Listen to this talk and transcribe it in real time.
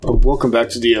welcome back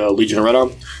to the Legion of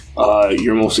Renob,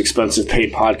 your most expensive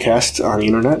paid podcast on the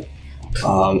internet.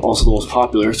 Also the most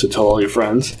popular, so tell all your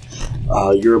friends.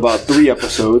 You're about 3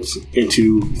 episodes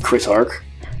into Chris arc,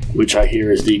 which I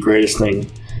hear is the greatest thing.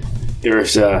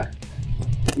 There's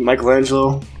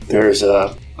Michelangelo, there's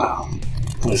what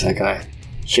is that guy?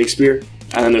 Shakespeare,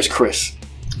 and then there's Chris.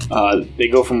 They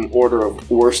go from order of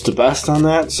worst to best on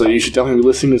that, so you should definitely be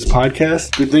listening to this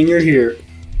podcast. Good thing you're here.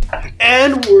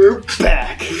 And we're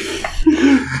back.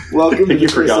 Welcome to the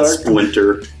Chris forgot arc.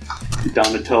 Splinter.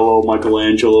 Donatello,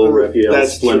 Michelangelo, Raphael,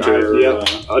 That's Splinter. Yep.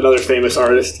 Another famous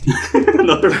artist.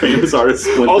 Another famous artist,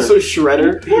 Splinter. Also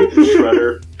Shredder.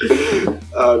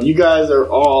 You guys are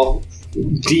all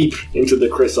deep into the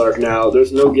Chris arc now.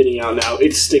 There's no getting out now.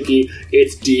 It's sticky.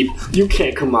 It's deep. You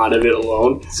can't come out of it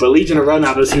alone. But Legion of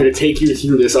Renob is here to take you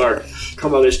through this arc.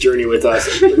 Come on this journey with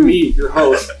us. Me, your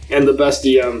host, and the best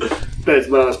DM that's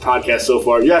been on this podcast so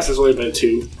far. Yes, there's only been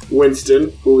 2.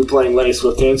 Winston, who will be playing Lenny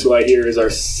Swifthands, who I hear is our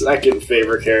second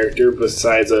favorite character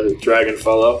besides a dragon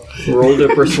fellow. Roll to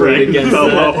persuade against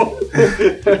fellow.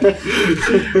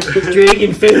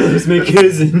 Dragon fellow is my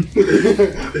cousin.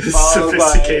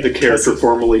 Sophisticated character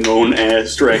formerly known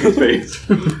as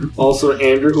Dragonface. Also,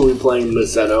 Andrew, who will be playing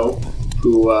Mazzetto,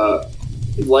 who,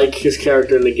 like his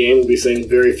character in the game, will be saying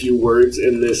very few words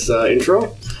in this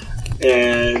intro.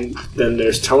 And then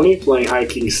there's Tony playing High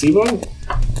King Sibo,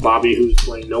 Bobby, who's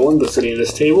playing no one but sitting at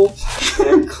this table,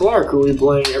 and Clark, who will be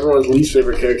playing everyone's least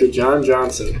favorite character, John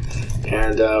Johnson.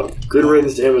 And good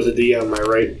riddance to him as a DM, am I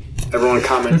right? Everyone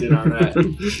commented on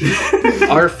that.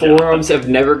 Our forums have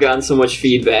never gotten so much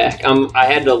feedback. I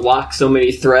had to lock so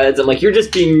many threads. I'm like, you're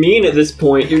just being mean at this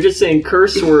point. You're just saying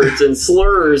curse words and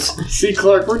slurs. See,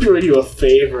 Clark, we're doing you a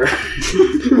favor.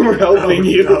 We're helping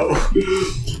you. No.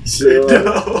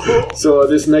 So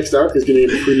this next arc is going to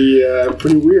be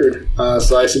pretty weird.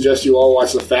 So I suggest you all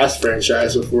watch the Fast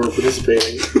franchise before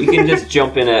participating. You can just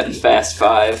jump in at Fast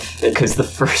 5 because the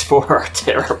first 4 are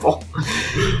terrible,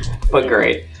 but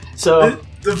great. So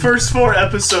the first 4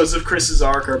 episodes of Chris's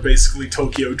arc are basically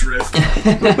Tokyo Drift.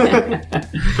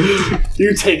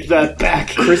 You take that back.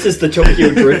 Chris is the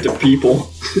Tokyo Drift of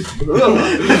people. We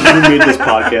made this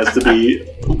podcast to be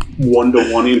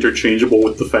 1-to-1 interchangeable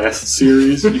with the Fast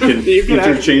series. You can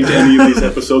interchange any of these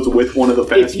episodes with one of the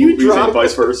Fast movies and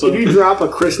vice versa. If you drop a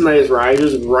Chris Knight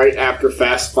Rises right after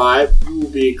Fast 5, you will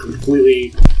be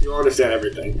completely... You'll understand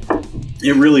everything.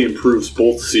 It really improves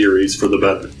both series for the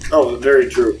better. Oh, very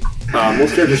true.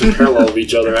 Most characters are parallel of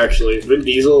each other, actually. Vin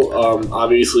Diesel,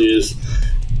 obviously, is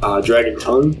Dragon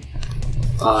Tongue.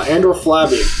 And or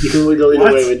Flabby. You can really go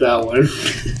either way with that one.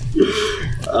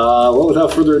 Well,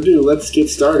 without further ado, let's get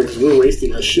started, because we're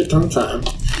wasting a shit ton of time.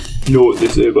 You know what they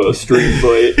say about a street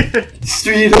fight?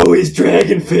 Street always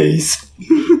dragon face.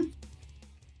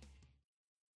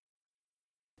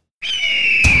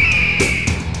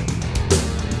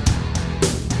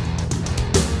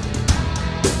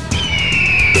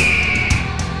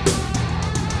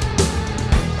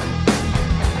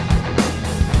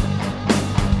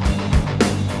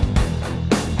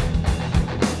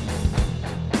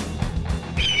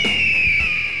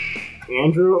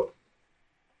 Andrew,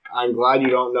 I'm glad you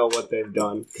don't know what they've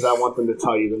done, because I want them to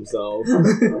tell you themselves.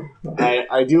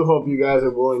 I do hope you guys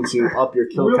are willing to up your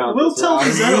kill count. We'll tell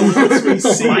Mazzetto once we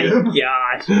see him.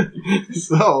 Gosh.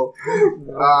 So,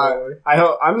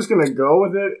 I'm just going to go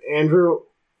with it. Andrew,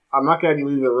 I'm not going to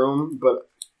leave the room, but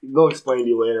they'll explain to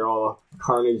you later all the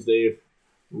carnage they've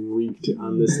wreaked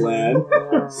on this lad.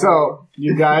 So,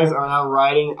 you guys are now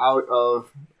riding out of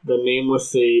the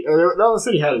nameless city. No, the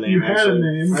city had a name. You had a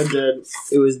name. I did.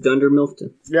 It was Dunder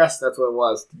Milton. Yes, that's what it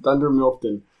was. Dunder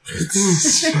Milton.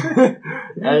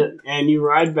 and you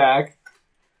ride back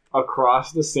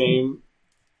across the same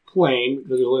plain,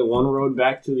 because there's only one road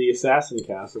back to the assassin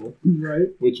castle. Right.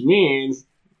 Which means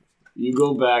you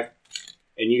go back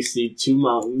and you see 2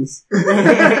 mountains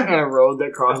and a road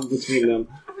that crosses between them,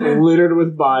 littered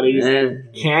with bodies,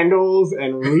 candles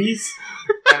and wreaths,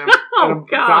 and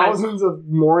thousands of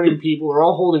mourning people are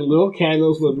all holding little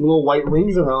candles with little white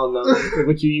rings around them,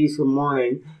 which you use for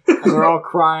mourning. And they're all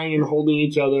crying and holding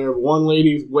each other. One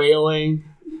lady's wailing.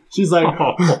 She's like,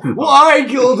 "Why,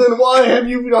 Gildan? Why have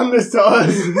you done this to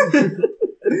us?"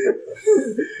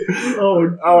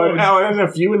 And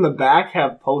a few in the back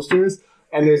have posters.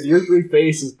 And there's your 3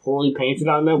 faces poorly painted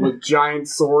on them with giant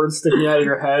swords sticking out of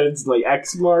your heads, like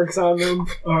X marks on them.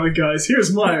 Alright guys,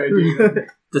 here's my idea.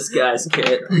 Disguise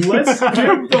kit. Let's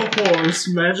give the horse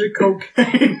magic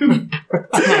cocaine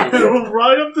and we'll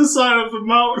ride up the side of the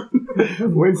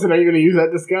mountain. Winston, are you going to use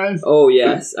that disguise? Oh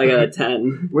yes, I got a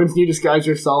 10. Winston, you disguise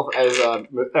yourself as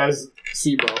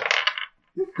Sibo.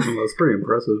 That's pretty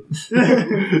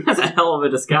impressive. That's a hell of a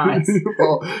disguise.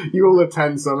 Well, you will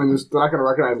attend some, and they're not going to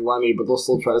recognize Lenny, but they'll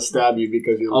still try to stab you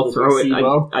because you're. I'll throw it.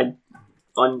 I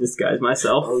undisguise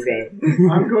myself. Okay.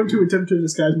 I'm going to attempt to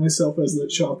disguise myself as the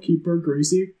shopkeeper,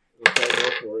 Greasy. Okay, go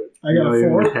for it. I got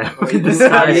a 4.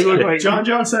 Disguise. You look like John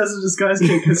has a disguise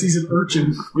kit because he's an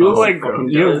urchin. you look like fucking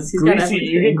you know, does. He's got greasy.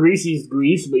 You get Greasy's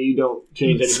grease, but you don't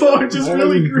change anything. So I'm just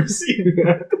really greasy.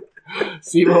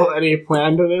 Sibo, any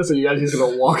plan to this, or you guys just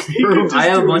gonna walk through? I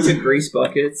have a bunch of grease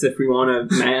buckets if we want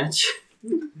to match.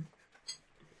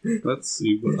 Let's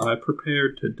see what I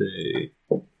prepared today.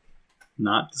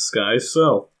 Not disguise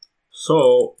self.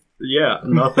 So, yeah,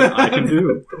 nothing I can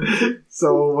do.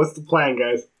 So, what's the plan,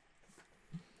 guys?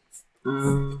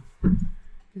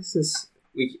 This is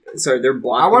sorry. They're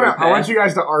blocking. I want you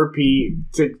guys to RP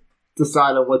to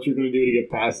decide on what you're going to do to get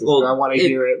past this. Well, I want to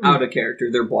hear it. Out of character.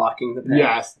 They're blocking the path.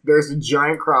 Yes, there's a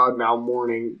giant crowd now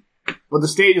mourning, but the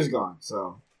stage is gone,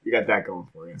 so you got that going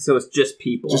for you. So it's just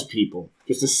people. Just people.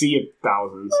 Just a sea of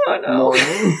thousands. Oh, no.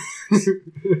 Mourning.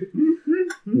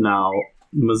 Now,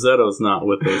 Mazzetto's not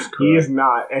with us, correct? He is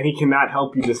not, and he cannot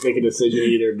help you just make a decision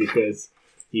either because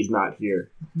he's not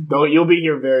here. Though you'll be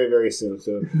here very, very soon,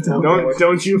 so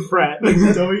don't you fret.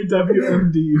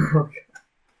 WWMD.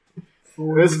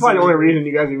 This is probably the only reason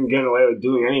you guys are even getting away with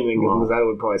doing anything, because that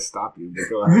would probably stop you. But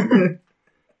go ahead.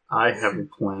 I have a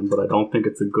plan, but I don't think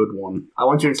it's a good one. I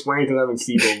want you to explain it to them in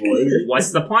Sibo voice.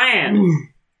 What's the plan?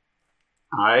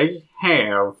 I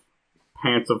have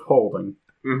pants of holding.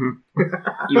 Mm-hmm.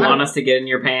 You want us to get in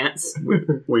your pants? We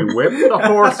whip the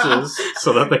horses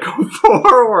so that they go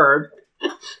forward.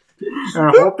 And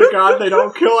I hope to God they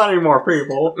don't kill any more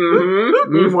people.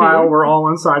 Mm-hmm. Meanwhile, we're all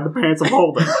inside the pants of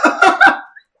holding.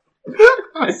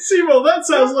 Simo, that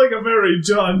sounds like a very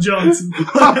John Johnson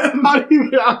plan. How do you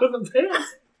get out of the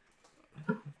pants?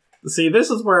 See,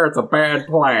 this is where it's a bad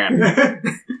plan.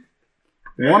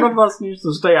 One of us needs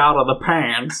to stay out of the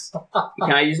pants.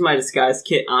 Can I use my disguise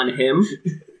kit on him?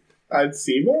 On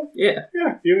Sibo? Yeah.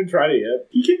 Yeah, you haven't tried it yet.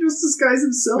 He can just disguise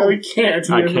himself. No, he can't.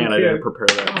 I can't. I didn't prepare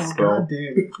that Oh, spell. God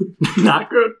damn. Not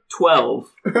good.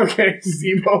 12. Okay,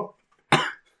 Sibo.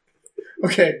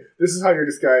 Okay, this is how your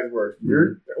disguise works.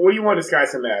 What do you want to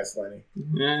disguise him as, Lenny?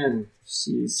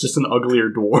 She's Just an uglier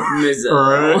dwarf.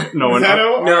 Mizzo. No, an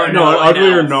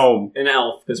uglier elf. gnome. An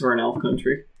elf, because we're an elf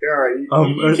country. Alright, you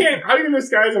can't. How are you going to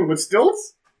disguise him with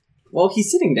stilts? Well,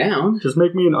 he's sitting down. Just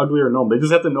make me an uglier gnome. They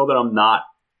just have to know that I'm not.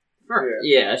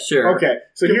 Yeah, sure. Okay,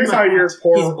 so Give here's him how a your hat.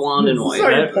 poor... He's blonde and white.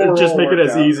 Sorry. Just make it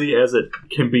as out. easy as it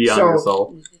can be on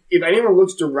yourself. If anyone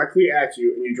looks directly at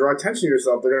you and you draw attention to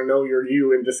yourself, they're going to know you're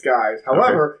you in disguise.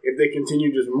 However, if they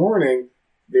continue just mourning,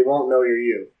 they won't know you're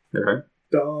you. Okay.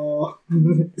 Duh.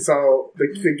 So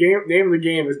the name of the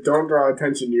game is don't draw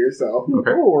attention to yourself.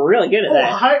 Okay. Oh, we're really good at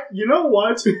that. You know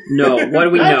what? No, what do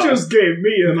we That know? just gave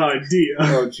me an idea.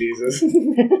 Oh, Jesus.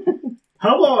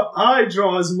 How about I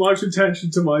draw as much attention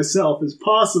to myself as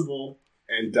possible?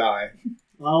 And die.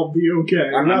 I'll be okay.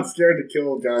 I'm not scared to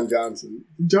kill John Johnson.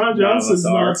 John Johnson's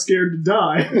not scared to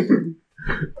die.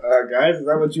 Guys, is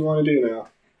that what you want to do now?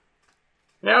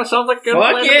 Yeah, sounds like a good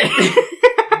Fuck plan.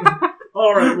 it!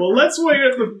 Alright, well, let's wait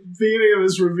at the beginning of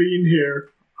this ravine here.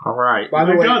 Alright. By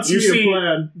the I way, got you see, a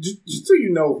plan. just so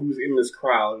you know who's in this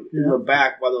crowd, in the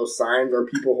back by those signs are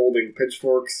people holding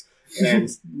pitchforks and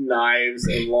knives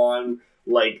and long,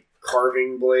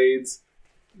 carving blades.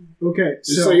 Okay,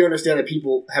 Just so you understand that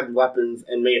people have weapons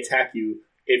and may attack you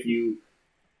if you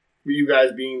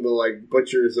guys being the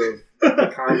butchers of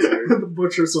the concert. the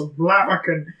butchers of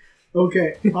Blavakin.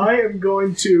 Okay, I am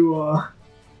going to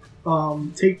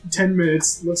take 10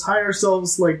 minutes. Let's hide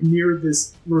ourselves near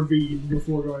this ravine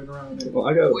before going around it. Well,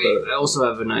 I got Wait, I also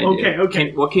have an idea.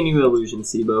 Okay. What can you illusion,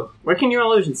 Sibo? What can you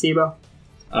illusion, Sibo?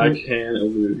 I can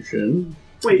illusion.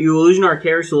 Wait, you illusion our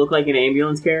carriage to look like an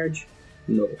ambulance carriage?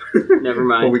 No. Never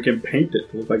mind. But we can paint it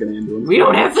to look like an ambulance. We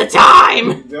don't have the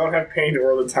time! They don't have paint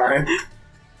all the time.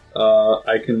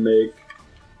 I can make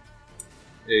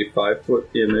a 5-foot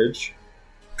image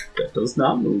that does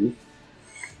not move.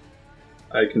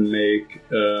 I can make.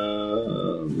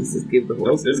 This is give the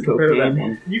horse Nope, compare to that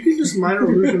one. You can just minor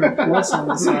illusion a plus on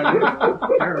the side of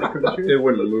the carrot, couldn't you? It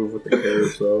wouldn't move with the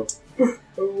carriage, so.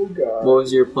 Oh, God. What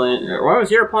was your plan? What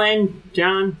was your plan,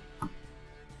 John?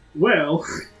 Well,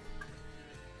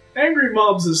 angry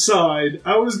mobs aside,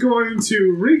 I was going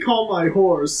to recall my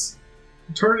horse,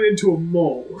 turn it into a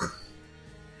mole,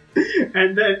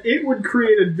 and then it would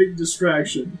create a big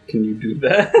distraction. Can you do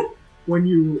that? When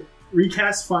you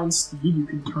recast Find Speed, you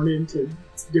can turn it into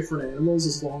different animals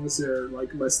as long as they're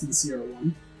less than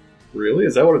CR1. Really?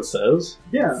 Is that what it says?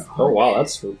 Yeah. Oh wow,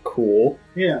 that's cool.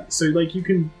 Yeah. So like you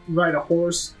can ride a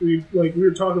horse. We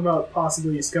were talking about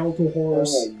possibly a skeletal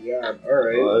horse. Oh my god! All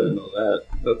right. Oh, I didn't know that.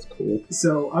 That's cool.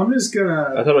 So I'm just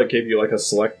gonna. I thought I gave you like a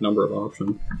select number of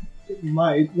options.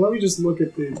 Let me just look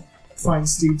at the find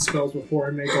steed spells before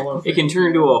I make all our. It can turn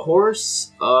into a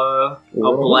horse, a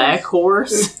black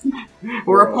horse,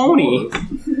 or a pony.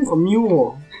 A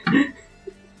mule.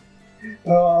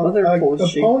 A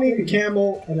pony, a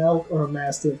camel, an elk, or a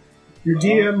mastiff. Your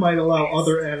DM might allow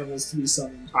other animals to be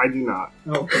summoned. I do not.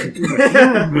 Okay.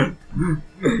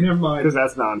 Never mind. Because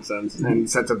that's nonsense and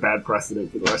sets a bad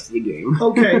precedent for the rest of the game.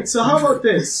 Okay, so how about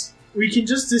this? We can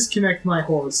just disconnect my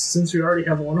horse, since we already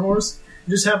have one horse.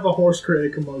 Just have the horse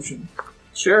create a commotion.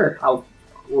 Sure,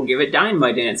 we'll give it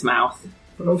dynamite in its mouth.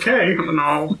 Okay.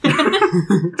 No.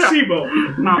 Shibo,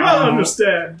 you gotta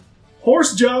understand.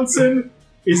 Horse Johnson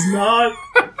is not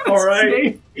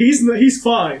alright. He's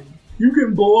fine. You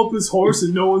can blow up this horse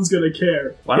and no one's gonna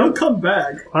care. He'll come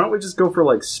back. Why don't we just go for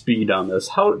like speed on this?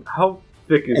 How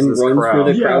thick is And this run crowd?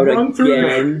 through the crowd run through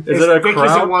again. Is it a thick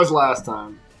as it crowd? was last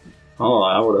time? Oh,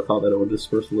 I would have thought that it would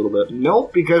disperse a little bit.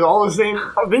 Nope, because all the same.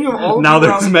 Think of all Now the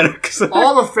there's medics.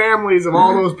 all the families of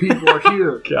all those people are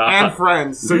here God. and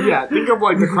friends. So yeah, think of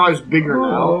like the crowd's bigger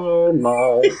now. Oh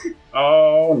no!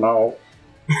 Oh no!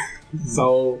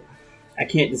 So I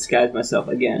can't disguise myself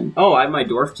again. Oh, I have my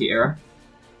dwarf tiara.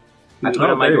 I put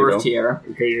on my there you dwarf go. tiara.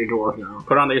 okay, you're a dwarf now.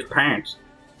 Put on these pants.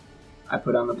 I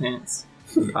put on the pants.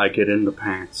 I get in the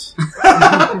pants.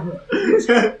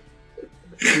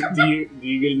 Do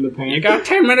you get in the pants? You got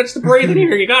 10 minutes to breathe in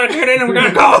here. You gotta get in and we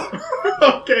gotta go.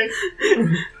 Okay.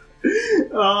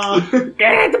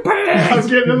 Get in the pants. I'm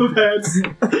getting in the pants.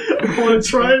 I want to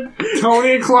try and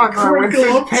Tony Clocker with crinkle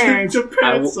his up pants. to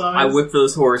pant size. I whip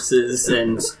those horses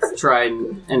and try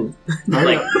and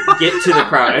like get to the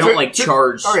crowd. I don't like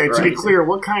charge. Okay, to be right? clear,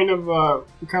 what kind of ride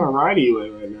are you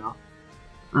in right now?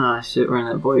 Ah, shit, we're in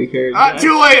that bloody carriage.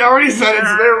 Too late. I already said it.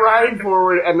 So they're riding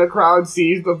forward, and the crowd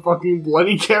sees the fucking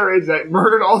bloody carriage that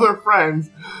murdered all their friends,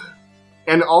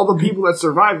 and all the people that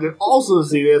survived it also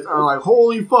see this and are like,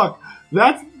 "Holy fuck!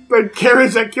 That's the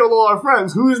carriage that killed all our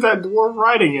friends. Who is that dwarf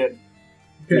riding it?"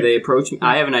 Do they approach me?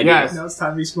 I have an idea. Yes. Now it's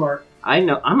time to be smart. I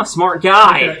know. I'm a smart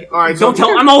guy. Okay. All right, Don't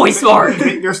tell. I'm always smart.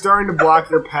 They're starting to block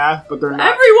your path, but they're not.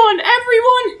 Everyone,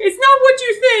 it's not what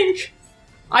you think.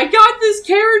 I got this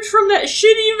carriage from that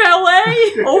shitty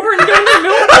valet over in Dunder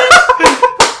Mill.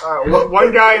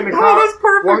 One guy in the crowd. that's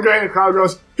perfect. One guy in the crowd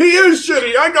goes, "He is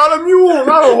shitty. I got a mule,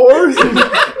 not a horse."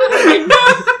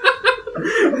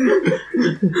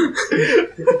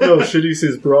 No, Shitty's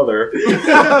his brother. Hey,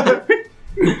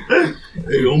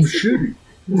 I'm Shitty.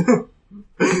 Damn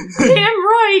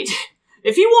right.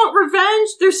 If you want revenge,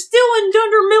 they're still in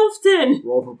Dunder Milton.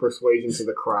 Roll for persuasion to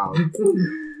the crowd.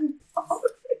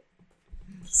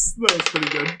 That was pretty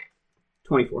good.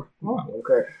 24. Oh,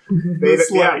 okay.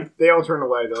 They all turn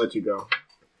away. They let you go.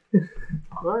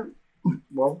 Alright.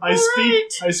 Well, I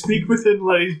speak within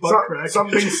Letty's butt crack.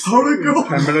 Something's How'd it go?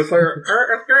 10 minutes later.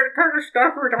 It's getting kind of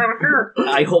stuffy down here.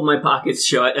 I hold my pockets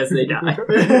shut as they die.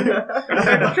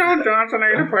 John Johnson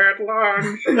ate a bad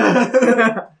lunch.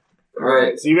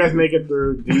 Alright, so you guys make it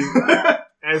through.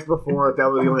 As before, if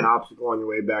that was the only obstacle on your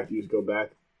way back, you just go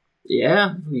back.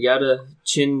 Yeah, we got a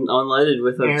chin unleaded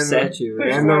with a statue.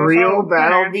 And the real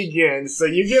battle begins. So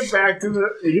you get back to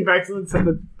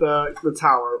the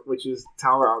tower, which is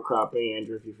Tower Outcropping,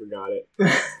 Andrew, if you forgot it.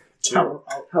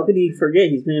 How could he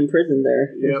forget? He's been in prison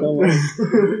there. Yep.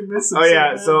 So Oh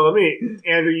yeah, so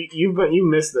Andrew, you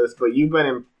missed this, but you've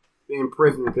been in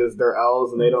prison because they're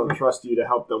elves and they don't trust you to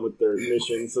help them with their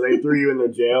mission, so they threw you in the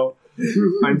jail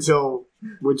until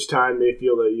which time they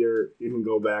feel that you can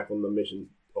go back when the mission's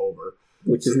over.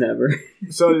 which is never.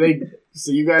 So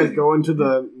you guys go into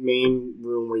the main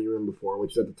room where you were in before,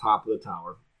 which is at the top of the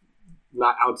tower.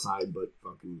 Not outside, but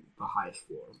fucking the highest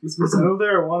floor. Is Mazzetto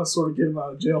there? I want to sort of get him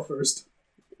out of jail first.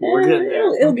 We're getting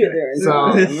there. He'll get there.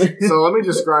 So let me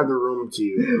describe the room to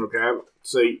you, okay?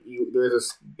 So there's a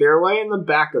stairway in the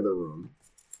back of the room,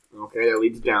 okay, that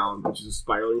leads down, which is a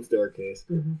spiraling staircase.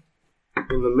 Mm-hmm.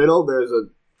 In the middle, there's a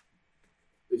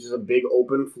big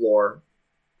open floor,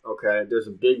 okay? There's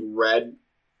a big red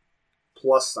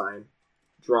plus sign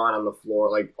drawn on the floor,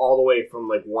 like all the way from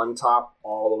like one top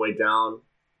all the way down.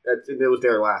 It was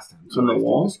there last time. So on the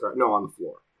wall? No, on the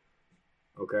floor.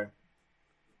 Okay.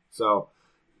 So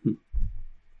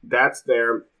that's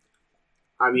there.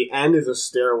 On the end is a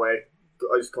stairway,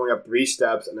 just going up 3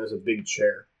 steps, and there's a big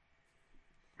chair.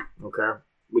 Okay,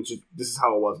 this is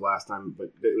how it was last time,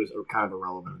 but it was kind of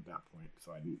irrelevant at that point,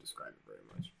 so I didn't describe it very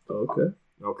much. Okay.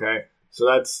 Okay. So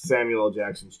that's Samuel L.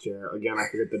 Jackson's chair. Again, I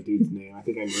forget the dude's name. I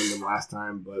think I named him last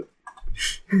time, but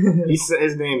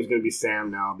his name is going to be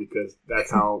Sam now because that's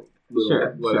how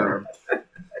little, whatever. Sure.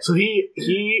 So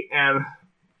he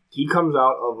comes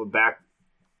out of a back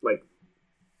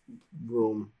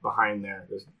room behind there.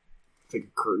 There's like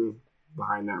a curtain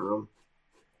behind that room.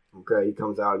 Okay, he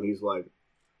comes out and he's like,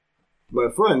 "My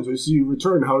friends, I see you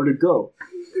returned. How did it go?"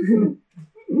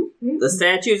 The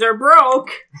statues are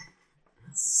broke.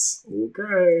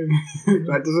 Okay.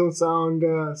 That doesn't sound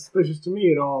suspicious to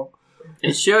me at all.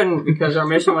 It shouldn't, because our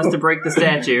mission was to break the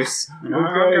statues.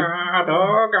 Okay.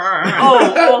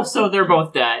 Oh, so they're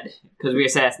both dead, because we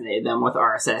assassinated them with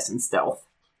our assassin stealth.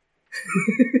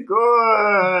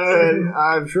 Good.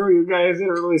 I'm sure you guys did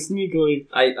it really sneakily.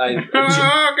 I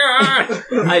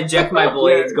eject my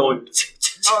blades going...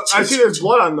 I see there's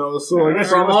blood on those, so I guess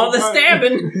from all the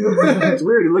stabbing. It's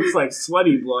weird. It looks like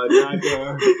sweaty blood. Not,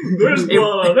 there's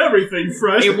blood on everything,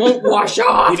 fresh. It won't wash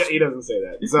off. He doesn't say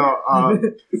that. So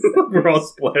we're all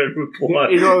splattered with blood.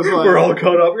 He goes like, we're all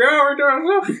cut up. Yeah, we're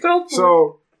doing stuff.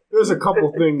 So there's a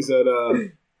couple things that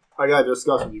I gotta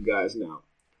discuss with you guys now.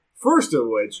 First of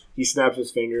which, he snaps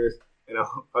his fingers, and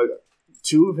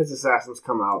two of his assassins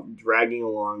come out, dragging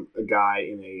along a guy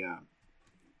in a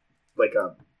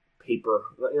paper,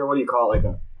 what do you call it?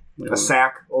 Like a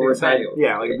sack over his head?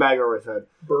 Yeah, like a bag over his head.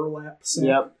 Burlap sack.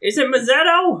 Yep. Is it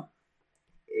Mazzetto?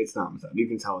 It's not Mazzetto. You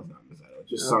can tell it's not Mazzetto.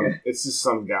 It's just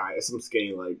some guy, some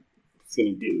skinny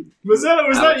dude. Mazzetto,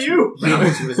 is that you?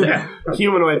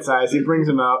 Humanoid size. He brings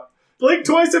him out. Blink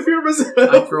twice if you're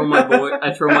Mazzetto. I throw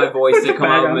my voice to come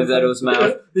out of Mazzetto's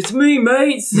mouth. It's me,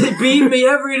 mates. They beat me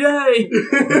every day.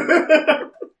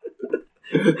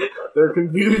 They're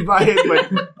confused by it, but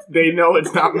they know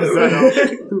it's not Mazzetto.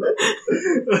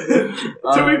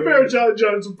 To be fair, John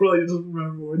Johnson probably doesn't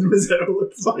remember what Mazzetto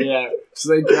looks like. Yeah, so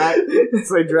they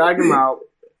drag him out,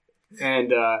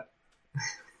 and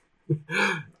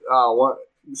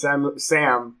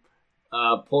Sam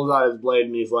pulls out his blade,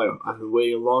 and he's like, "I've been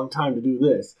waiting a long time to do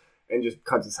this," and just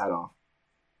cuts his head off.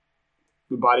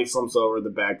 The body slumps over, the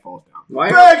bag falls down.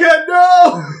 Baghead,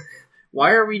 no!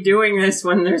 Why are we doing this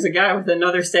when there's a guy with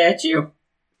another statue?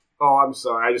 Oh, I'm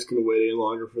sorry. I just couldn't wait any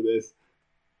longer for this.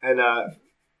 And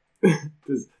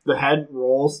the head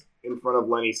rolls in front of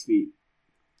Lenny's feet.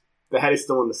 The head is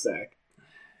still in the sack.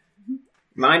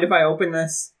 Mind if I open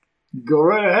this? Go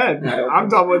right ahead. I'm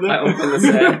done with it. I open the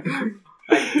sack.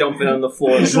 I dump it on the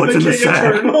floor. What's in the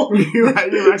sack?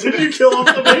 Did you kill off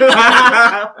the baby?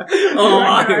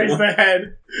 He's the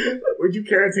head. Would you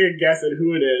care to take a guess at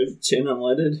who it is? Chin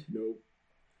unleaded? Nope.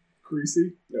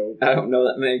 Greasy? Nope. I don't know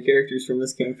that many characters from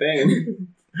this campaign.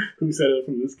 Who said it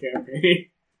from this campaign?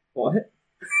 What?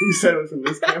 Who said it from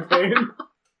this campaign?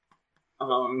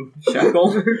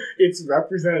 Shekel? It's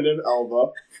Representative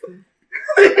Elba.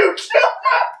 You killed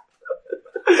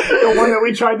The one that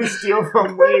we tried to steal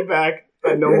from way back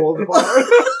at No Holds Barred.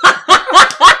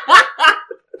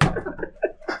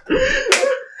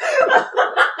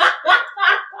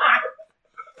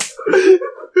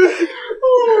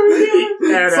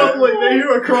 Suddenly they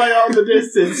hear a cry out in the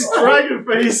distance.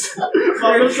 Dragonface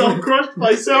found himself crushed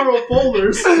by several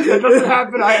boulders. That doesn't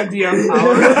happen. I have DM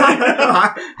power.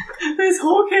 This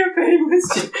whole campaign was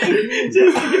just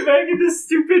to get back into this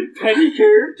stupid petty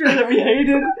character that we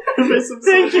hated.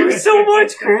 Thank you so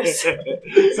much, Chris.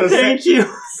 Thank you.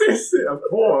 Of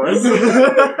course.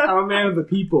 I'm a man of the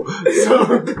people.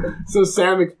 So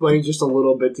Sam explains just a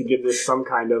little bit to give this some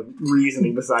kind of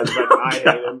reasoning besides the fact that I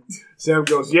hate him. Sam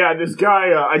goes, "Yeah, this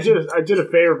guy, I did a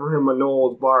favor for him on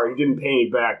Noel's bar. He didn't pay me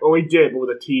back. Oh, he did, but with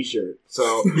a t-shirt. So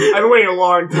I've been waiting a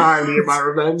long time to get my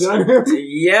revenge on him."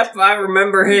 Yep, I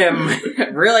remember him.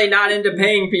 Really not into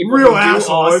paying people. Real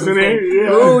asshole, isn't he? Yeah.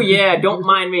 Oh, yeah, don't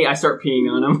mind me. I start peeing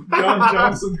on him. John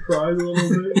Johnson cries a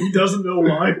little bit. He doesn't know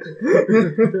why.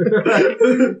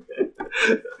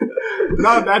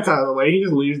 Now that that's out of the way, he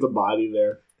just leaves the body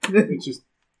there. It's just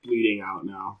bleeding out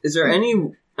now. Is there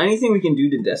anything we can do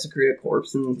to desecrate a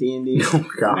corpse in D&D? Oh,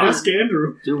 God. Ask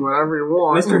Andrew. Do whatever you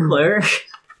want. Mr. Clare?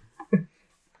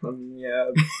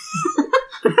 Yeah.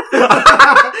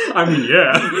 I mean,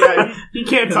 yeah. He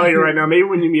can't tell you right now. Maybe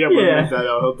when you meet up with him,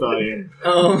 he'll tell you.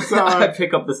 So I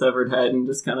pick up the severed head and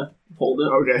just kind of hold it.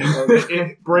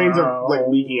 Okay. Brains are like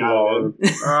leaking out of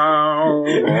it.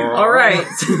 All right.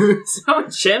 So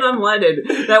chin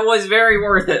unleaded. That was very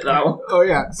worth it, though. Oh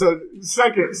yeah. So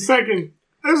second.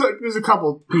 There's a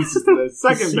couple pieces to this.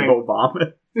 Second thing.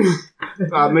 Vomit.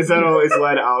 Mazzetto is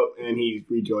led out and he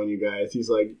rejoined you guys. He's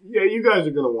like, "Yeah, you guys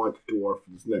are gonna want the dwarf for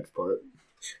this next part."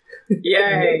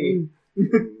 Yay!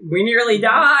 We nearly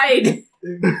died.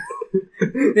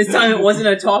 This time it wasn't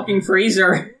a talking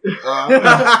freezer.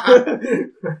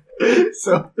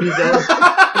 So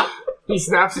he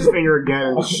snaps his finger again,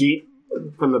 and the sheet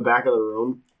from the back of the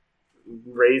room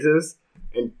raises,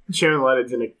 and Chairman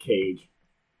Leonard's in a cage.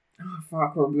 Oh,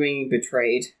 fuck, we're being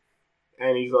betrayed.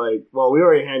 And he's like, well, we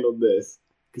already handled this,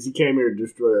 because he came here to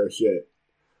destroy our shit.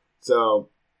 So,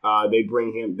 they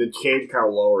bring him, the cage kind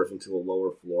of lowers into a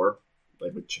lower floor,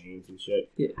 like with chains and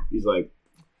shit. Yeah. He's like,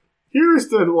 here's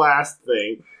the last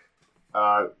thing.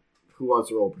 Who wants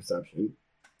to roll perception?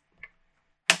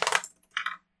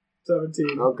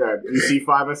 17. Okay. You see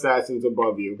 5 assassins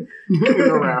above you in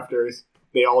the rafters.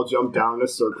 They all jump down in a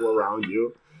circle around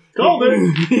you. Called it!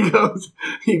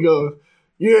 He goes,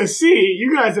 yeah, see,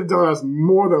 you guys have done us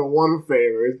more than one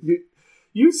favor.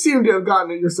 You seem to have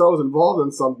gotten yourselves involved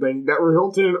in something that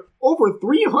resulted in over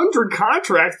 300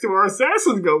 contracts to our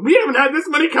Assassin's Guild. We haven't had this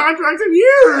many contracts in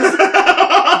years!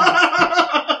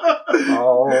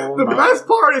 The best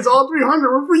part is all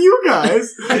 300 were for you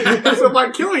guys. So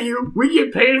by killing you, we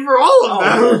get paid for all of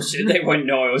them. Oh, shit, they wouldn't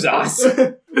know it was us.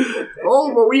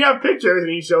 Oh, but we have pictures,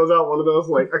 and he shows out one of those,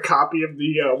 like, a copy of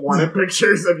the wanted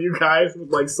pictures of you guys with,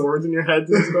 like, swords in your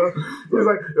heads and stuff. He's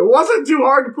like, it wasn't too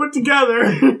hard to put together.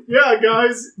 Yeah,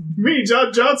 guys, me,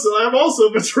 John Johnson, I'm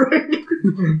also betrayed.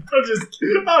 I'm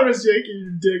just yanking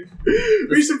your dick.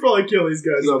 We should probably kill these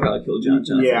guys. We should probably kill John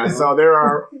Johnson. Yeah, so there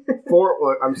are 4,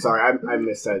 well, I'm sorry, I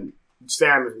missaid.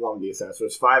 Sam is one of the assassins.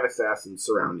 There's 5 assassins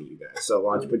surrounding you guys. So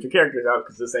why don't you put your characters out,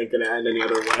 because this ain't going to end any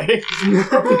other way.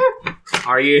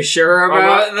 Are you sure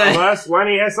about that? Unless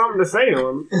Lenny has something to say to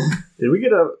him. Did we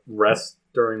get a rest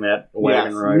during that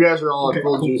wagon ride? You guys are all at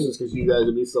full juices because you guys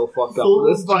would be so fucked up for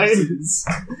this fight.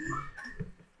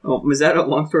 Oh, Mazzetto,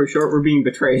 long story short, we're being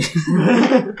betrayed.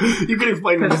 You can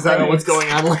explain to Mazzetto what's going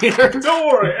on later. Don't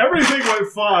worry, everything went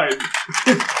fine.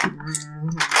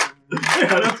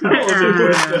 Yeah, that's what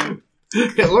we'll do.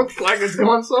 It looks like it's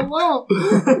going so well.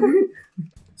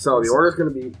 So the order is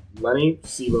going to be Lenny,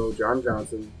 Sibo, John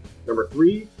Johnson, number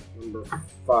 3, number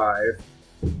 5,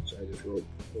 which I just wrote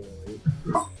poorly.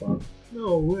 Fuck.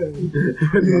 No way.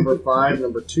 Number 5,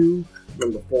 number 2,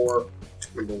 number 4,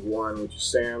 number 1, which is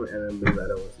Sam, and then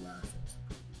Mazzetto is last.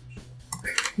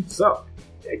 So,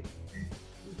 would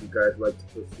you guys like to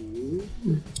proceed?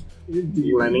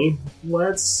 Indeed. Lenny?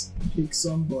 Let's kick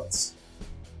some butts.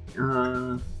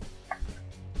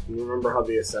 You remember how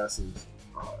the assassins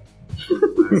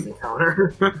last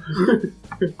encounter?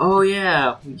 Oh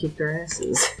yeah, we kicked our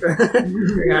asses.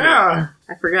 Yeah!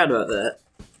 I forgot about that.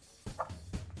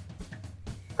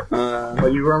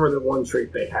 But you remember the one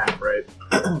trait they have, right?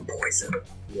 Poison.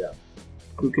 Yeah.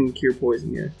 Who can cure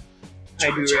poison, yeah?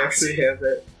 I do actually have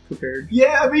that prepared.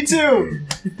 Yeah, me too!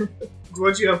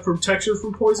 What, you have protection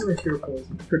from poison or cure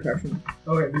poison? Protection.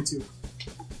 Okay, me too.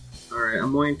 Alright,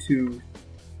 I'm going to,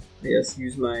 I guess,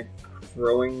 use my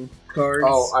throwing cards.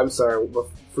 Oh, I'm sorry.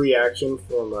 Free action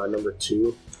from number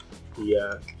 2.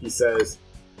 He says,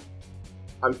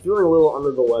 I'm feeling a little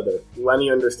under the weather.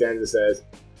 Lenny understands and says,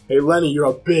 hey, Lenny, you're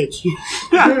a bitch.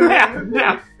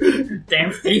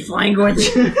 Damn thief language.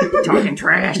 Talking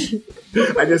trash.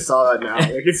 I just saw that now.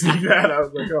 I can see that. I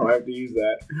was like, oh, I have to use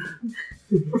that.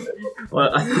 Well,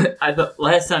 I thought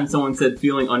last time someone said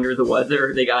feeling under the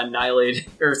weather, they got annihilated,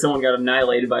 or someone got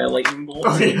annihilated by a lightning bolt.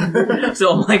 Oh, yeah.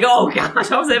 So I'm like, oh gosh,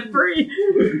 how was that free?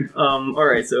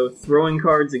 Alright, so throwing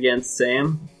cards against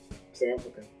Sam. Sam,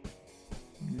 okay.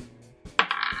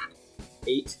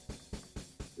 8. Is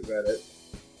that it?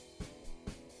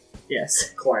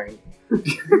 Yes. Clang.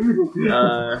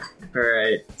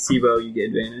 Alright, Sibo, you get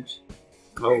advantage.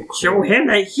 Oh, cool. Show him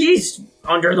that he's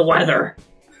under the weather.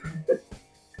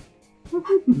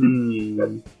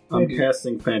 I'm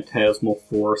casting Phantasmal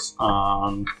Force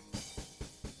on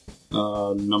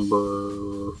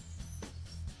number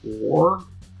 4.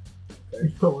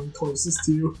 Okay, the one closest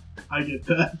to you. I get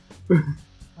that.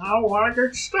 I want to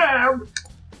get stabbed.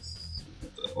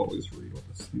 I always read what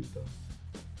this thing does.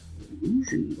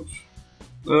 Illusions.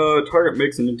 Target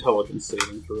makes an intelligence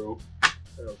saving throw.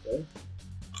 Okay.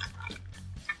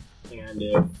 And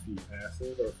if he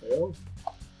passes or fails?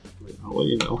 I'll let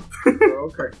you know.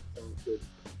 Oh, okay. Sounds good.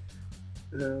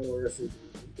 Where is it?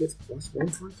 He gets +1 for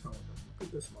intelligence. Look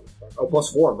at this motherfucker. Oh,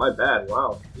 +4. My bad.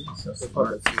 Wow. He's so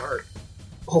fucking smart.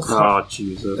 Oh,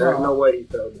 Jesus. There's no way he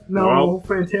failed that. No,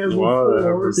 Phantasmal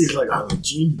Force. He's like, I'm a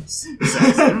genius.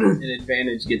 An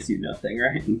advantage gets you nothing,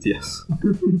 right? Yes.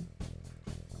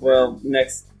 Well,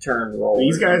 next turn roll.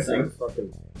 These guys are are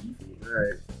fucking beefy.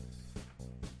 Alright.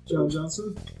 John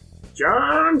Johnson?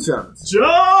 John Johnson.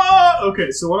 John!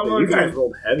 Okay, so what I'm You going to guys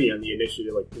rolled heavy on the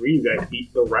initiative. Like 3 you guys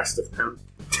beat the rest of them.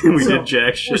 We did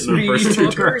jack shit in the first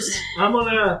 2 turns. I'm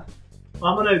gonna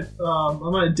I'm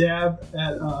gonna dab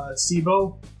at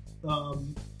Sibo,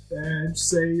 and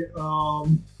say,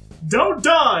 "Don't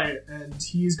die!" And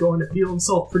he's going to feel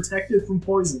himself protected from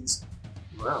poisons.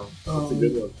 Wow, that's a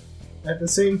good one. At the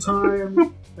same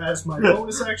time, as my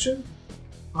bonus action,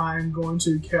 I'm going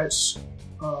to cast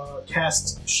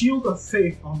Shield of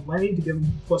Faith on Lenny to give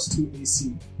him +2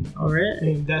 AC. Alright.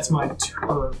 And that's my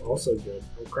turn. Also good.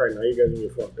 Okay, now you guys are gonna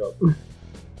get fucked up.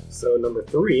 So number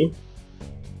 3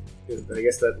 is, I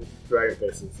guess that Dragon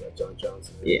Face is John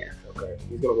Johnson. Right? Yeah. Okay,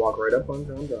 he's gonna walk right up on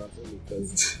John Johnson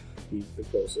because he's the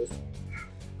closest.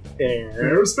 And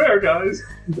Fair is fair, guys.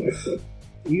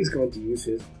 he's going to use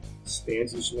his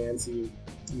fancy schmancy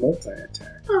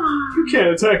multi-attack. You can't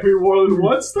attack me more than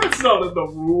once. That's not in the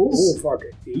Oh, rules. fuck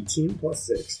it. 18 +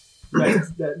 6.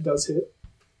 That does hit.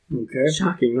 Okay.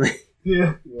 Shockingly.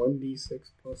 Yeah.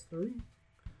 1d6 + 3.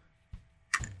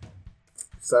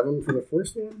 7 for the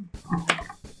first one.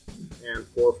 And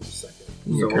 4 for the second.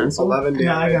 Your So console? 11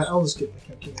 damage. Yeah, I'll just get the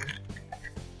calculator.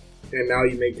 And now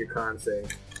you make your con save.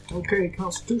 Okay,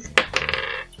 Constitution.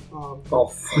 Oh,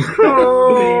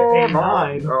 A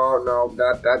 9. Oh no,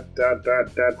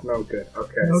 that's no good.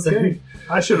 Okay. Okay.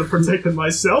 I should have protected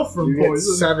myself from You get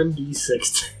poison.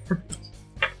 7d6.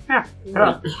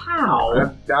 How?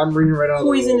 I'm reading right out of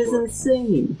the Poison is rulebook.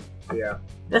 insane. Yeah.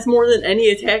 That's more than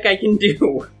any attack I can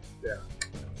do.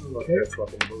 Okay. That's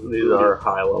fucking brutal. These are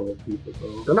high level people,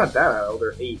 though. They're not that high,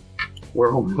 they're 8.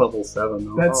 We're only level 7,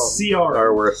 though. That's CR.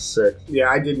 Or we're 6. Yeah,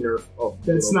 I did nerf. Oh,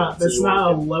 That's little not bit. So you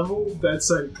a won't level. That's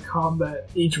a combat.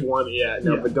 get each one. Yeah,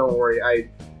 no, Yeah. but don't worry. I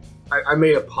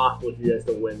made it possible for you guys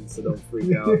to win, so don't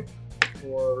freak out.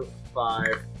 4, 5,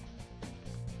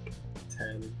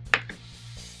 10,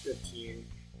 15,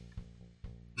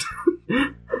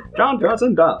 John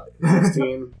Johnson died.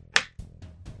 16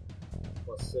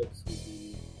 plus 6 would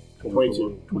be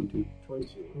 22. 22.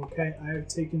 22. Okay, I have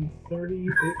taken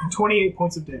 28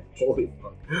 points of damage. Holy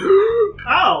fuck.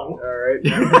 Ow! Alright.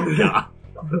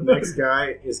 Next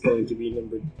guy is going to be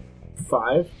number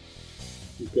 5.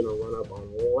 He's going to run up on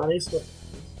Lenny Swift.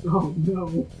 Oh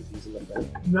no. He's in the back.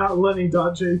 Not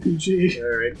Lenny.jpg.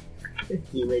 Alright.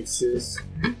 He makes his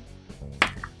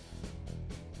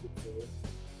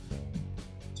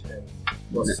 10.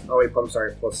 Plus, oh wait, I'm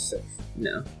sorry, plus 6.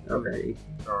 No. Okay.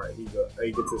 Alright, he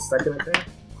gets his second attack,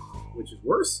 which is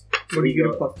worse. So What do he you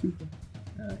get a goes. +2 for?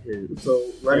 So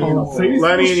Lenny, faithful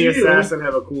Lenny and the shield. assassin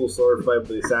have a cool sword fight, but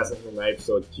the assassin has a knife,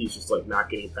 so he's just like not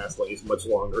getting past Lenny's much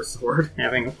longer sword.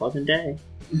 Having a pleasant day.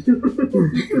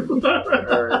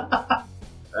 Alright.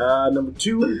 Number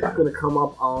 2 is gonna come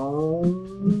up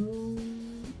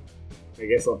on. I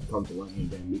guess I'll have to come to Lenny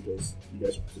again because you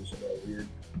guys are positioned all weird.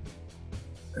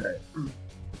 Alright.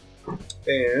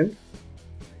 And.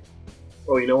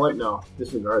 Oh, you know what? No,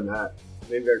 disregard that.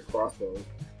 Maybe they're crossbow.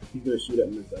 He's gonna shoot at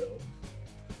Mizetto.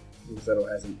 Mizetto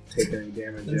hasn't taken any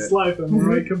damage It's yet. life, am I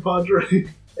right, compadre? Okay.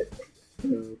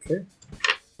 That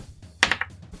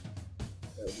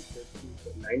would be 15, so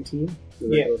 19. Does that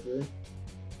Yeah. go through?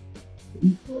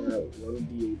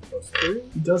 1d8 plus 3.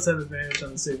 He does have advantage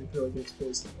on the saving throw against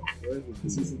poison, though. Where is it?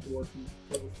 Because he's a dwarf.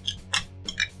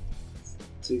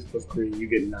 6 plus 3, you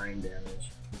get 9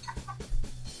 damage.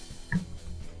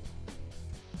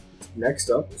 Next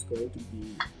up is going to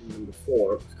be number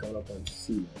 4, who's coming up on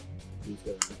C. He's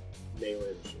going to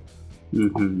melee the shit.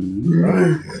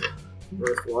 Mm-hmm.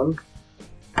 First one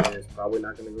is probably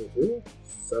not going to go through.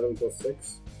 7 plus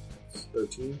 6, that's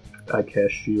 13. I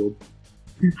cast shield.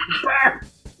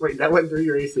 Wait, that went through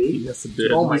your AC? Yes, it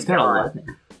did. Oh my He's kinda god. laughing.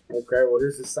 Okay, well,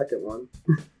 here's the second one.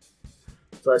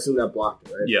 So I assume that blocked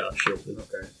it, right? Yeah, shielded.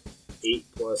 Okay. 8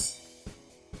 plus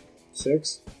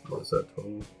 6, What is that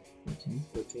total?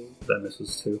 13. That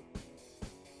misses 2.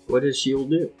 What does shield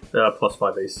do? Plus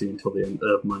 5 AC until the end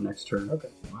of my next turn. Okay.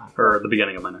 Or the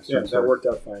beginning of my next Yeah, turn. that sorry. worked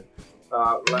out fine.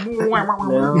 Now,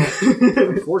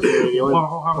 unfortunately, the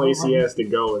only place he has to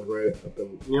go is right up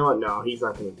in. You know what? No, he's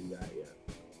not going to do that yet.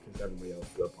 Because everybody else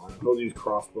is up on him. He'll use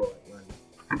crossbow at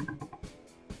Lenny.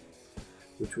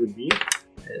 Which would be.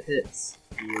 It hits.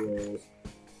 He rolls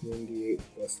 1d8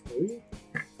 plus 3.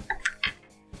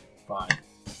 5.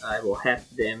 I will half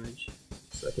the damage.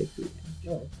 So I take 3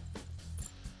 damage.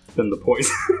 Then the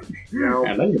poison. Now,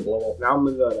 And then you blow up. now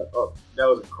Mizetto. Oh, that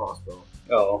was a crossbow.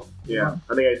 Oh. Yeah,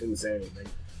 I think I didn't say anything.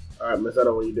 Alright,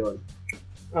 Mizetto, what are you doing?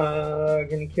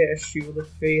 Gonna cast Shield of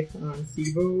Faith on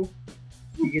Sibo.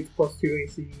 He gets +2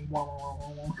 AC.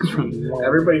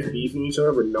 Everybody's beefing each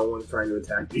other, but no one's trying to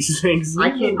attack these things.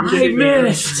 I can't. I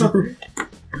missed!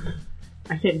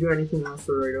 I can't do anything else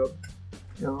right up.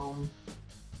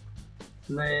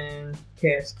 And then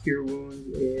cast Cure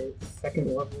Wounds at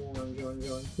 2nd level on John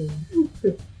Johnson.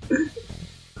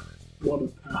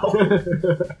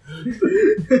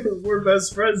 We're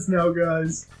best friends now,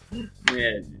 guys.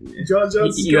 Yeah. John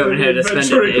Johnson's You haven't gonna had be to spend a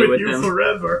adventuring day with with you him.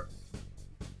 forever.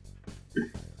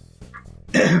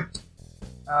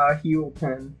 Heal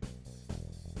 10.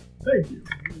 Thank you.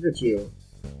 Look at you.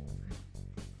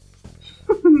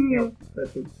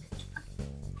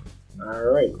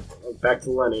 Alright, back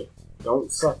to Lenny.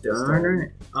 Don't suck this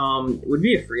time. Alright. Would it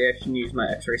be a free action to use my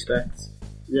X-ray specs?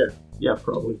 Yeah,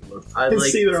 probably. I'd like,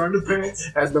 see their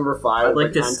underpants. As number 5. I'd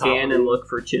like to on top scan of and you. look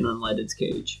for Chin Unlighted's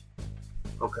cage.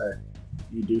 Okay.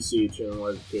 You do see a chin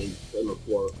like cage on the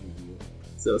floor.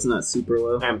 So it's not super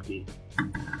low. Empty.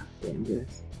 Damn,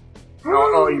 guys.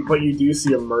 But you do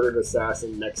see a murdered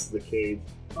assassin next to the cage.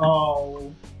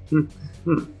 Oh.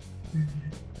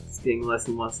 It's getting less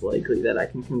and less likely that I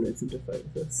can convince him to fight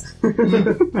with us.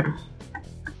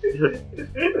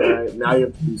 Alright, now you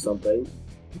have to do something.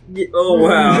 Oh,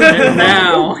 wow.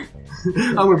 Now.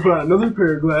 I'm gonna put on another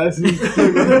pair of glasses.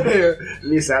 Another pair.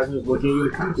 And the assassin is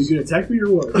looking. You gonna attack me or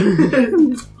what?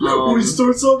 We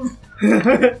start something?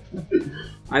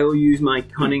 I will use my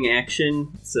cunning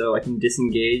action so I can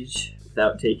disengage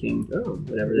without taking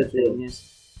whatever that thing is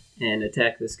and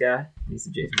attack this guy. He's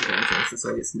a Jason Bourne,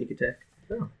 so I get sneak attack.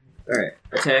 Oh. Alright,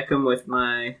 attack him with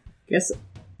my,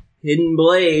 hidden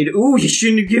blade. Ooh, you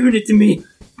shouldn't have given it to me.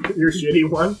 Your shitty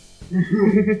one?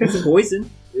 It's poison.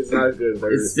 It's not as good as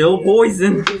theirs. It's still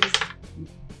poison.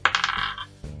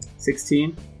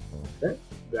 16.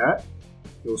 That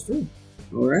goes through.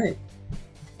 Alright.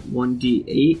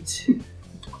 1d8.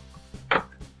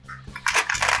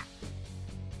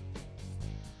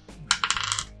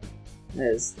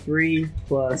 That is 3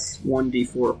 plus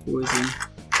 1d4 poison.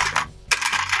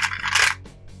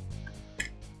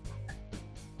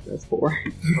 That's 4.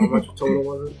 How much total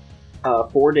was it?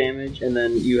 4 damage, and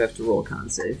then you have to roll a con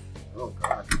save. Oh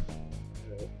god.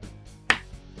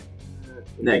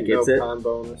 That gets no it. Con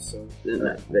bonus. So. Then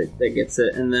that gets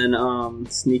it, and then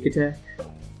sneak attack.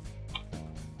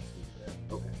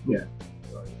 Okay. Yeah.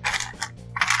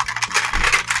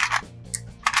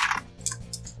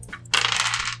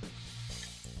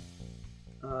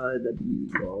 That'd be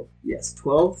 12. Yes,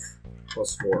 12.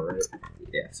 Plus 4, right?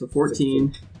 Yeah, so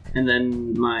 14, and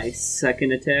then my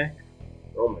second attack.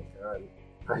 Oh my god.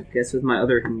 I guess with my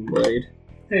other hidden blade.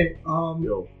 Hey,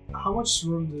 Yo. how much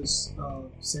room does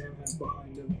Sam have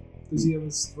behind him? Does he have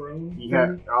his throne?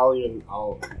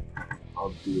 I'll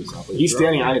do this up. He's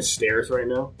standing on his stairs right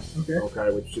now. Okay.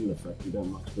 Which shouldn't affect you that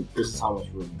much, but this is how much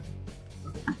room.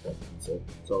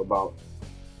 So about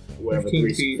whatever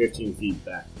 15 feet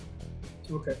back.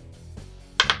 Okay.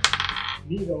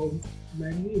 Neato.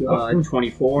 Magneto.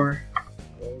 24.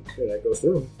 Okay, that goes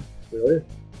through. Really?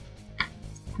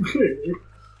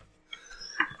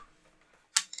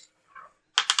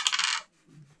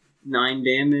 9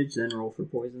 damage, then roll for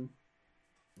poison.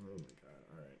 Oh my god,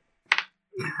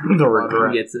 alright. The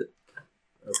regret. He gets it.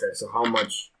 Okay, so how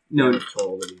much No. damage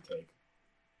total did he take?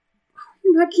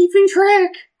 You're not keeping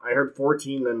track! I heard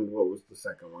 14, then what was the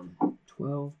second one?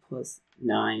 12 plus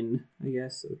 9, I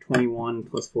guess. So 21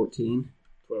 plus 14.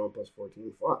 21 plus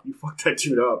 14. Fuck, you fucked that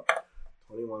dude up.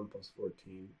 21 plus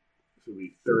 14. This would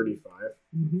be 35.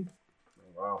 Mm-hmm.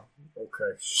 Oh, wow.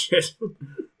 Okay, shit.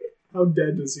 How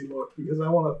dead does he look? Because I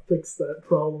want to fix that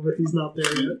problem if he's not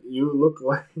there yet. You look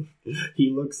like...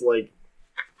 He looks like...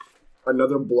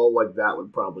 Another blow like that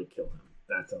would probably kill him.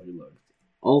 That's how he looks.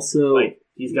 Also... Like,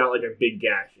 he's got like a big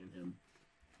gash in him.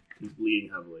 He's bleeding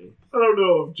heavily. I don't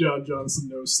know if John Johnson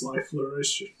knows Sly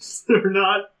Flourish or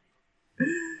not.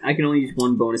 I can only use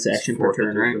one bonus action per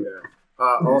turn, right? Yeah.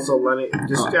 Also, Lenny,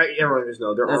 everyone just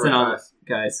know, their That's armor an class...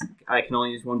 Guys, I can only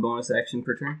use one bonus action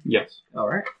per turn? Yes.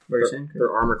 Alright. Very soon.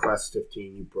 Their armor class is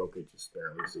 15. You broke it just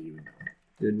barely, so you would know.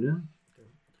 Good enough.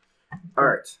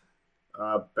 Alright.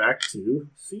 Back to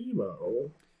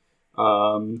Sebo.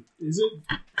 Is it?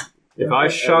 If I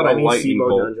shot a Lenny, lightning Sebo,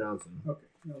 bolt, John Johnson. Okay.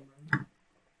 Never mind.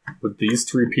 would these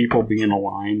 3 people be in a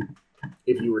line?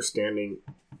 If you were standing...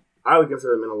 I would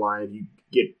consider them in a line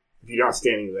if you're not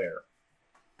standing there.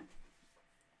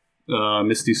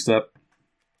 Misty Step.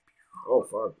 Oh,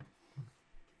 fuck.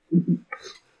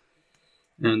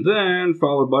 And then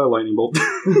followed by a lightning bolt.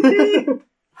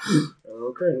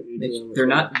 Okay. They're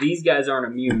not... These guys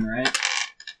aren't immune, right?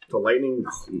 To lightning?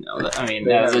 No, I mean,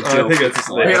 that's a joke. I think it's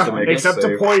they have to make except a to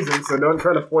save. poison, so don't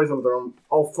try to poison them.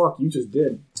 Oh, fuck, you just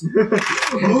did. I'm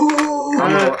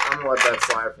gonna let that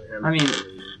slide for him. I mean,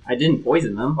 I didn't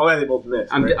poison them. Oh, yeah, they both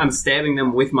missed. right? I'm stabbing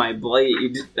them with my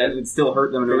blade. That would still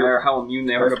hurt them no matter how immune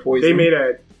they are to poison. They made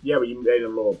a... Yeah, but you made a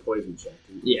little poison check.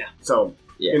 Yeah. So,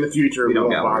 Yeah. in the future, We we don't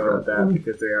won't gotta bother worry with that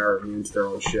because they are immune to their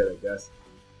own shit, I guess.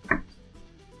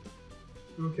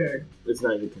 Okay. It's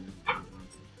not your turn.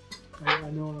 I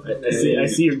know. I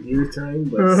see your gears turning,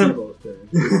 but Sibo's turn.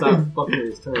 Stop fucking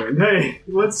his turn. Hey,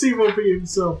 let's see what be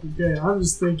himself. Okay, I'm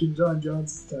just thinking John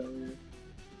Johnson's time here.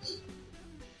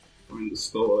 Find the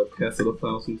spell I've cast it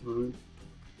 1,000 times.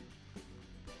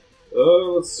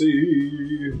 Let's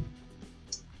see.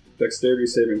 Dexterity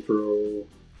saving throw.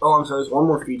 Oh, I'm sorry. There's one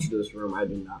more feature to this room I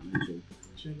did not mention.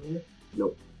 Chandelier?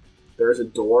 Nope. There's a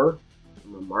door.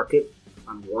 I'm gonna mark it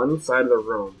on one side of the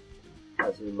room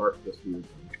as we mark this weird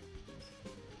thing.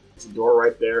 It's a door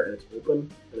right there, and it's open,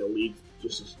 and it leads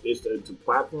it's a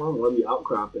platform, one of the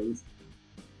outcroppings,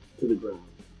 to the ground.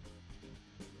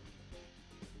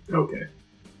 Okay.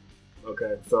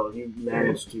 Okay, so if you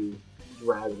manage to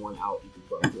drag one out, you can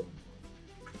probably throw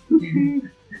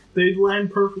one. They'd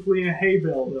land perfectly in a hay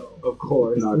bale, though. Of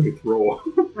course. Not a good throw.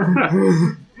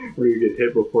 Where you get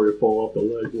hit before you fall off the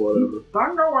ledge, whatever.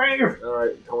 Thunder wave!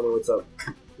 Alright, Tony, what's up?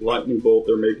 Lightning bolt,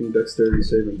 they're making dexterity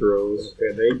saving throws.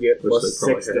 Okay, they get Which plus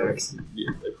they 6 probably dex.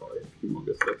 Yeah, they probably have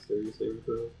humongous dexterity saving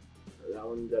throws. That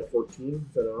one's at 14,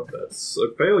 is that off? That's a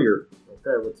failure.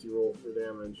 Okay, what's your roll for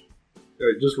damage?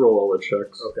 Alright, just roll all the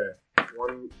checks. Okay.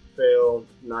 1 failed,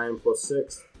 9 plus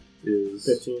 6 Is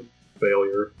 15.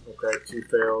 failure. Okay, 2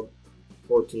 failed,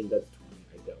 14, that's 20.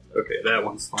 I doubt that. Okay, that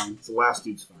one's fine. So the last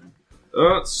dude's fine.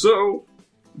 So,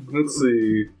 let's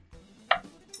see.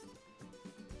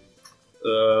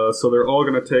 So they're all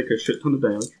gonna take a shit ton of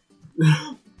damage.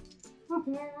 1,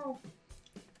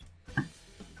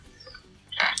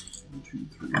 2,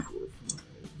 3, 4, 5,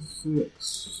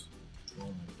 6. Oh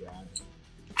my god.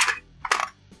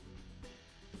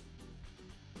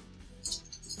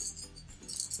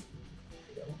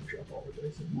 I don't drop all the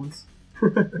dice at once.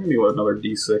 Maybe what, another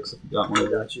D6 if you got one of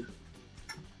that. you.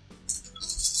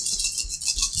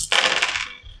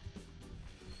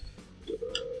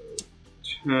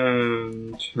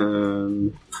 Ten,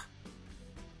 and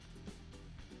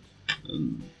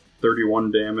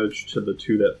 31 damage to the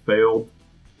 2 that failed.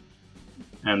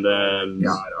 And then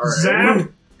God, alright.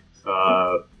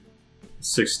 Zap!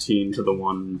 16 to the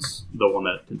one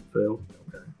that didn't fail.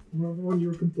 Remember when you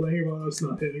were complaining about us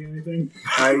not hitting anything?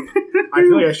 I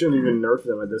feel like I shouldn't even nerf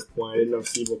them at this point. I didn't know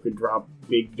if Sibo could drop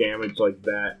big damage like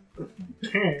that.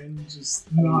 Can,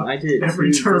 just not I did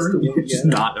every too, turn. Just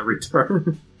not every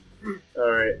turn.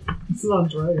 Alright. It's not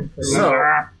Dragon Face. So,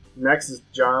 next is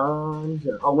John.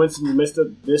 Oh, Winston, you missed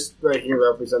it. This right here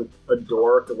represents a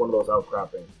door to one of those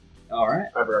outcroppings. Alright.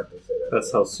 I forgot to say that.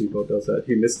 That's how Sibo does that.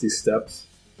 He missed these steps,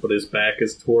 but his back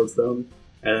is towards them,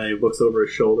 and then he looks over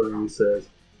his shoulder and he says,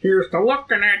 "Here's to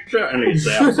looking at you," and he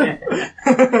zaps him.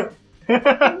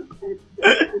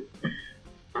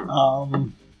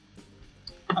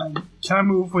 Can I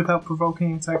move without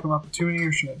provoking attack of opportunity,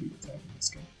 or should I be attacking this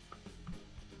guy?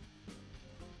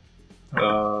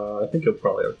 I think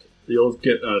you'll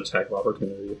get an attack of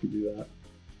opportunity if you do that.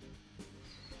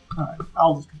 Alright,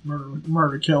 I'll just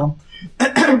murder kill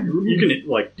him. You can,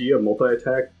 do you have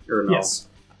multi-attack, or no? Yes.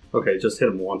 Okay, just hit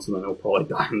him once and then he'll probably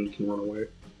die and you can run away.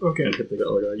 Okay. And hit the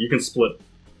other guy. You can split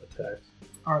attacks.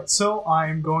 Alright, so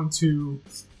I'm going to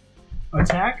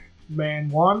attack man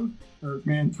 1, or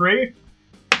man 3.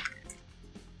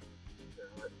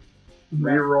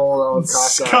 Reroll on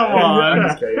cost. Come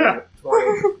on. Okay,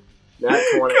 20. Not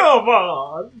 20. Come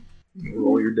on!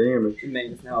 Roll your damage. The man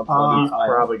is now a bloody He's pile.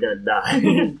 probably gonna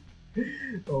die.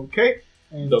 Okay.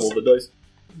 And Double the dice.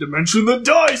 dimension the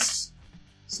dice!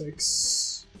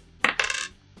 6,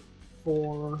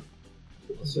 4,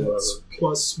 that's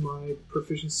plus my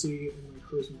proficiency and my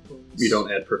charisma bonus. You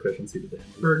don't add proficiency to damage.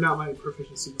 Or not my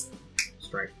proficiency, my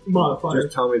Strength. modifier.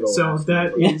 Just tell me the So last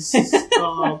that number. is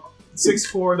 6,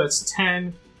 4, that's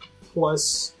 10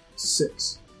 plus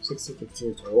 6.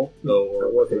 16 total. No, That or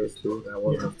wasn't phase 2. That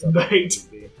wasn't Yeah, as tough as right. it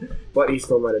would be. But he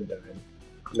still might have died.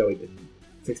 No, he didn't.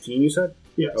 16, you said?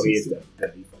 Yeah, Oh, he is 16. dead.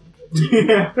 Yeah, he fucking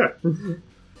Yeah. killed.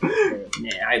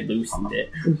 Yeah, I loosened it.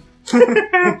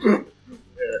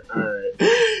 Alright.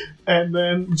 And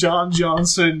then John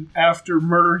Johnson, after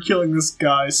murder killing this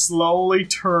guy, slowly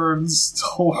turns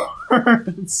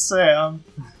towards Sam.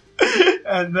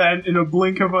 And then, in a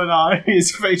blink of an eye,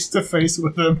 he's face to face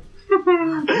with him.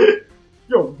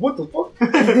 Yo, what the fuck?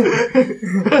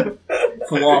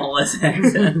 Flawless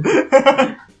accent.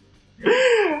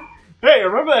 Hey,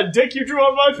 remember that dick you drew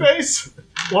on my face?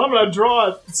 Well, I'm gonna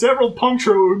draw several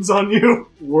puncture wounds on you.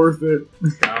 Worth it.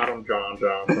 Got him, John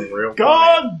Johnson. Real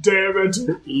God damn it!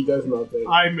 He does nothing.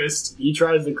 I missed. He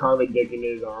tries to carve a dick into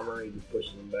his armor, he just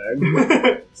pushes him back.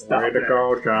 funny. Way to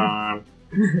go, John.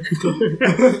 Zemo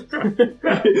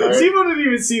didn't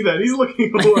even see that. He's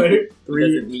looking away.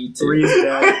 Doesn't need to. 3's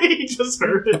dead. He just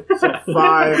heard it. So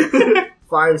 5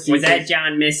 5 sees Was that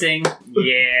John missing?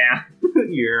 Yeah.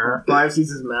 Yeah. 5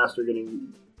 sees his master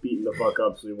getting beaten the fuck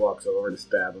up, so he walks over to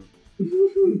stab him.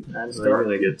 And So you're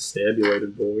gonna get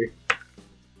stabulated, boy.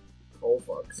 Oh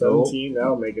fuck. 17,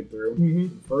 that'll make it through.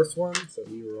 Mm-hmm. First one, so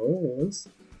he rolls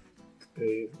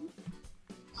a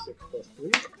 6 plus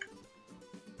 3.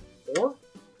 4?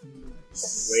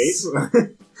 Wait.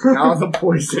 Now the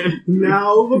poison.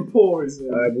 Now the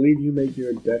poison. I believe you make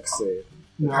your dex save.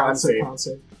 No, it's a con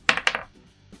save.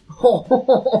 Oh,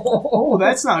 Oh,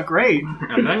 that's not great.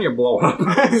 And then you blow up.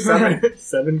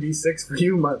 7d6 for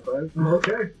you, my friend.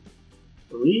 Okay.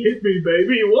 3. Hit me,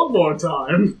 baby, one more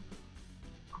time.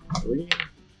 3.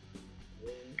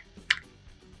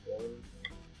 1.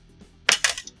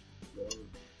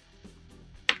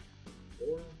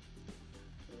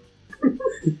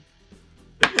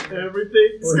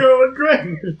 Everything's going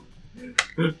great.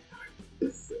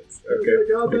 6. Okay, I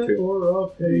got that 22. 4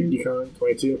 up. Hey. Econ,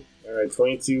 22. Alright,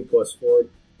 22 plus 4.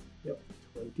 Yep.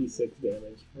 26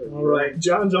 damage. Alright,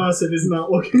 John Johnson is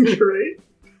not looking great.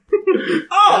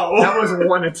 Oh! That was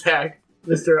one attack.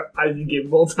 Mr. You gave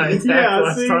multi-attack Yeah,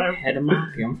 last see? time. Had to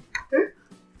mock him.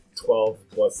 12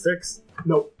 plus 6.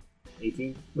 Nope.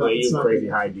 18? No, No, it's you not crazy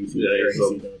good. high DC. Yeah, Your he's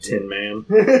AC a don't tin do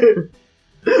man.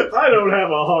 I don't have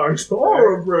a heart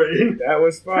or a brain. it. That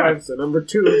was 5, so number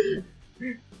 2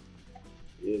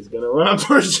 is gonna run up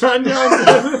towards John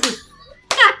Johnson.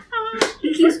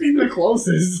 He keeps being the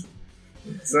closest.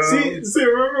 So, See,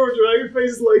 remember when Dragonface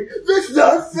is like, that's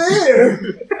not fair!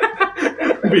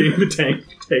 Being the tank,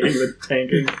 taking the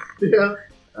tanking. Yeah.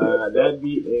 that'd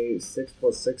be a 6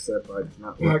 plus 6 that probably does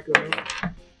not work. Not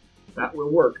gonna. That will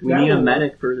work. We need a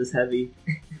medic for this heavy.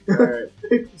 Alright,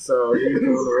 so he's going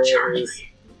to roll his...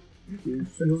 You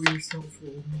feel yourself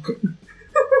full.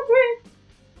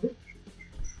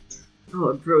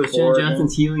 Oh, gross. John Four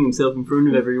Johnson's healing himself in front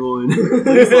of everyone.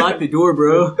 Please lock the door,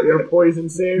 bro. Your poison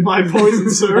save. My poison, Oh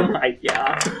sir. my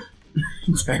god.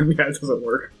 Damn, that doesn't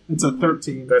work. It's a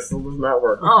 13. That still does not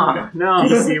work. Oh, no.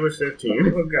 DC was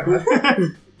 15. Oh god.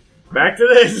 Back to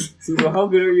this. See, well, how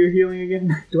good are you healing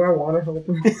again? Do I want to help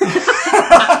him?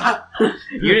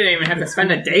 You didn't even have to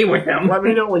spend a day with him. Let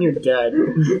me know when you're dead.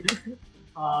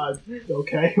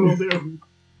 Okay, we'll do.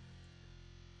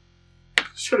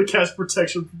 Should have cast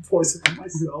protection from poison on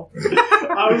myself.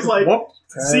 I was like,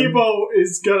 Sibo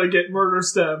is gonna get murder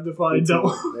stabbed if I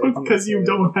don't, because you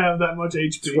don't have that much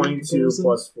HP. 22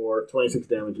 plus 4, 26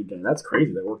 damage again. That's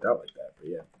crazy that worked out like that, but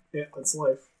yeah. Yeah, that's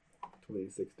life.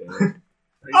 26 damage.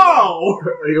 Oh!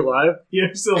 Are you alive? Yeah,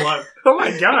 I'm still alive. Oh my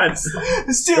god! Still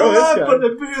Oh, this alive, guy. but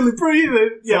I'm barely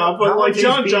breathing. Yeah, but how like much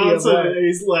John HP Johnson, have I?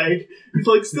 he's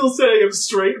like still standing up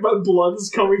straight, but blood is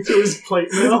coming through his plate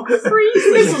now. This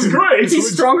Freeze. is great.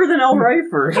 He's stronger than El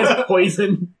Rifer. Just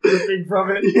poison dripping from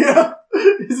it. Yeah.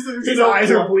 His eyes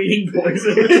are bleeding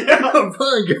poison. Yeah.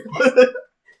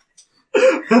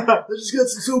 I just got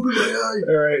some soap in my eye.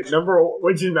 Alright,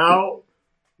 which is now,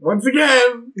 once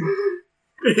again,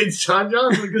 it's John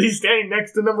Johnson because he's standing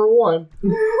next to number 1.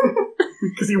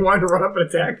 Because he wanted to run up and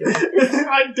attack him.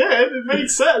 I did. It made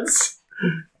sense.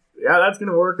 Yeah, that's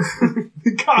gonna work.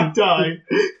 God die.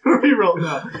 Reroll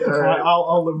now. Alright.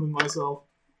 I'll live with myself,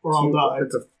 or I'll die.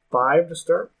 It's a 5 to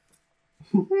start.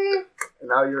 And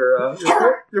now you're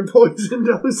poison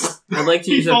dose. I'd like to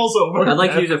He use falls over. I'd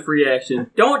like to use a free action.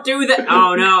 Don't do that!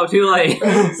 Oh no, too late.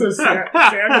 So Sam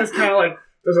just kind of like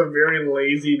does a very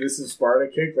lazy "this is Sparta"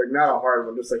 kick, like not a hard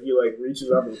one, just like he like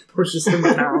reaches up and pushes him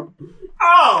down,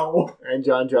 Ow! and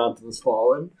John Johnson's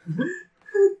fallen.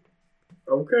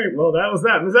 Okay, well that was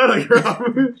that. Was that like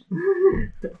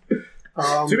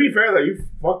to be fair though, you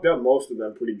fucked up most of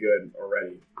them pretty good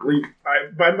already.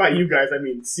 By you guys, I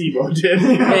mean Sibo did.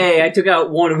 Hey, I took out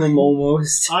one of them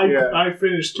almost. I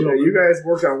finished Yeah, killing. you guys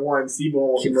worked on one. Sibo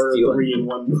almost Keep murdered stealing. 3 in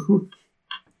one move.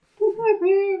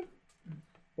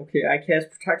 Okay, I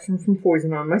cast protection from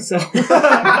poison on myself.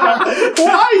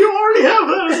 Why? You already have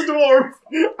that as a dwarf.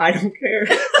 I don't care.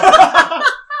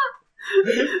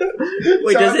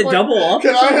 Wait, does it double up?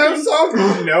 Can I have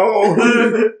some? No.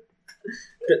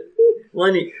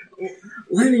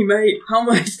 Lenny, mate, how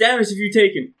much damage have you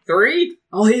taken? 3?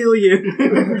 I'll heal you.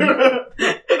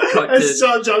 Cut As to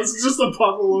John Johnson's just a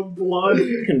puddle of blood.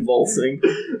 convulsing.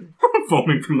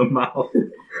 Foaming from the mouth.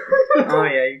 Oh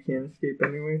yeah, you can't escape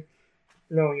anyway.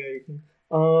 No, yeah, you can.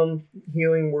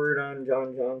 Healing word on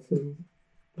John Johnson.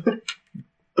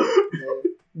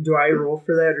 Do I roll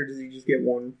for that, or does he just get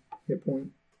 1 hit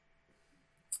point?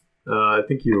 I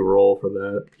think you roll for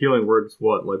that. Healing word's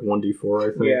what, like 1d4,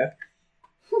 I think? Yeah.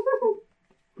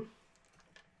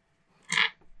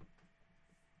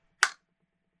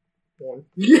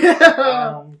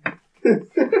 Yeah!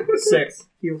 6.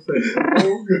 Heal 6.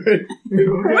 Oh, good.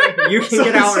 You can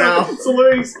get out now. So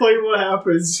let me explain what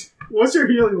happens. What's your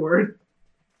healing word?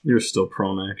 You're still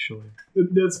prone, actually.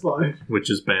 That's fine. Which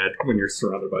is bad when you're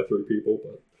surrounded by 3 people,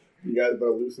 but... You guys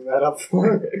better loosen that up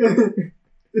for me.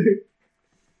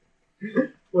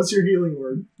 What's your healing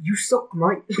word? You suck,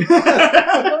 Mike. Get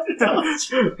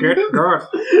God.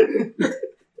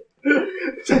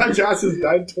 John Johnson's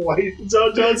died twice.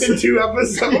 John Johnson. In 2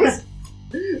 episodes.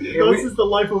 This is the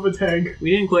life of a tank.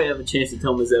 We didn't quite have a chance to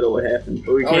tell Mazzetto what happened,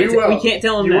 but we Oh, can't. you will. We can't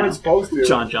tell him You now. weren't supposed to.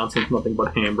 John Johnson's nothing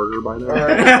but hamburger by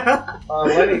now.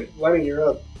 Alright. Lenny, you're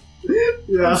up.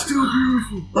 Yeah.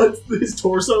 His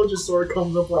torso just sort of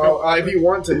comes up like If you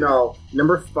want to know,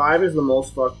 number 5 is the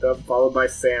most fucked up, followed by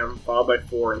Sam, followed by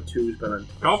 4, and 2 has been on.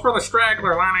 Go for the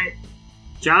straggler, Lenny.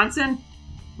 Johnson?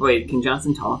 Wait, can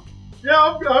Johnson talk?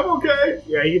 Yeah, I'm okay.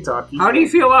 Yeah, you can talk. How do you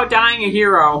feel about dying a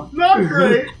hero? Not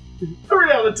great.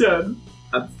 3 out of 10.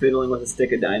 I'm fiddling with a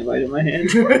stick of dynamite in my hand.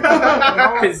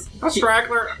 A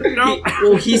straggler. No.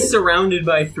 He's surrounded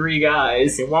by 3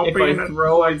 guys. He won't If be I in it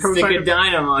throw a like 2 stick seconds. of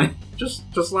dynamite. Just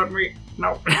let me...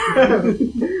 No. Wait,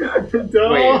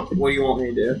 what do you want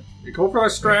me to do? Go for the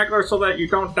straggler so that you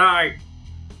don't die.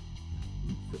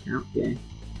 Okay.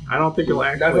 I don't think you'll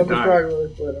That's actually what the die. struggle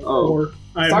is. Oh.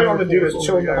 I All you want to do is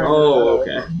choke him. Oh,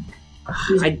 okay.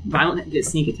 I don't get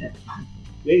sneak attack.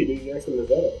 Yeah, you do. You're next to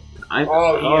Mazzetto.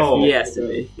 Oh, he has to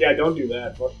be. Yeah, don't do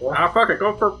that. Fuck that. Ah, fuck it.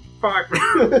 Go for 5.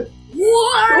 What?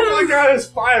 Oh my god, it's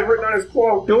 5 written on his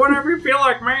cloak. Do whatever you feel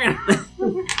like, man.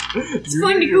 It's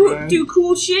fun to do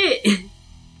cool shit.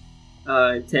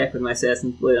 Attack with my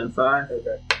assassin's blade on 5.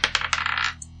 Okay.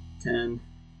 10.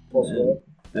 Plus And what?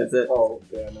 That's it. Oh,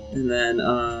 yeah, no. And then,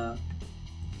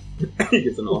 He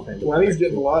gets an offhand. Lenny's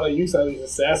getting a lot of use out of these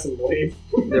assassin blades.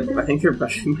 I think they're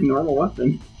better than my normal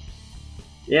weapon.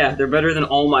 Yeah, they're better than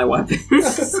all my weapons.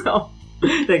 So,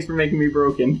 thanks for making me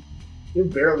broken. You're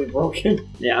barely broken.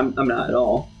 Yeah, I'm not at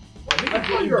all.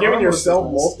 You've given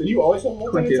yourself multi. Did you always have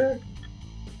multi-attack?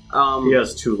 He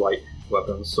has 2 light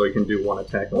weapons, so he can do 1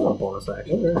 attack and 1 bonus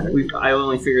action. Okay. I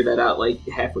only figured that out like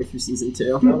halfway through season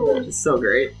 2. Okay. It's so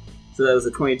great. So that was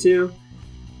a 22.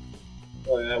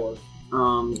 Oh, yeah, that works.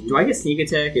 Do I get sneak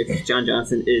attack if John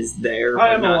Johnson is there? I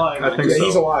but am not- alive. I think Yeah, so.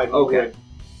 he's alive. He's Okay. alive.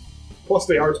 Plus,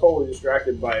 they are totally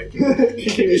distracted by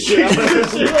kicking his shit out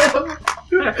of his shit.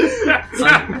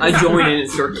 I join in and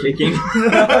start kicking.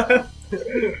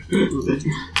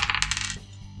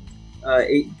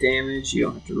 8 damage. You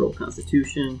don't have to roll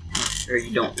Constitution, or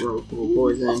you don't roll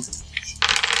poison.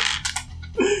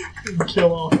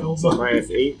 Kill off Elsa. Minus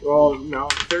 8. Well, no.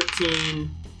 13,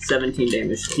 17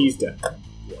 damage. He's dead.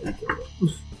 Yeah, you killed him.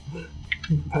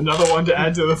 Another one to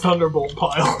add to the Thunderbolt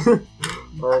pile.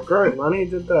 Okay, Lenny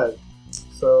did that.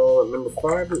 So, number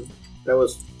 5 is... That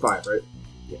was 5, right?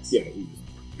 Yes. Yeah, he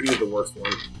was the worst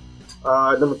one.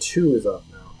 Number 2 is up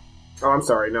now. Oh, I'm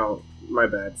sorry. No, my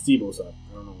bad. Steve-O's up.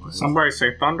 I don't know why. Somebody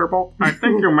say Thunderbolt? I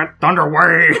think you meant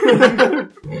Thunderwave.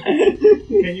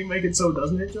 Can you make it so it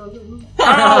doesn't hit you?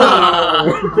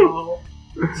 Oh.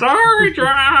 Sorry,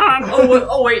 John.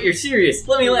 Oh wait, you're serious.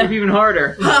 Let me laugh even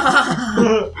harder.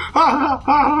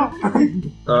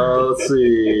 Let's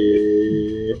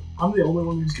see. I'm the only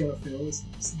one who's gonna fail this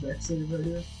deck save right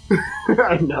here.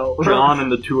 I know. John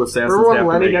and the 2 assassins Remember have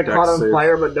when to Lenny make got caught dex on saves.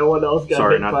 fire, but no one else got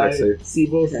Sorry, hit not by dex save.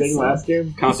 Siebo's thing last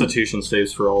game? Constitution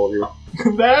saves for all of you.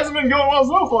 That hasn't been going well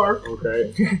so far.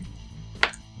 Okay.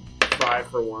 5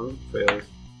 for 1. Fails.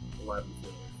 11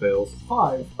 Fails.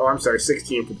 5. Oh, I'm sorry.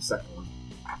 16 for the second one.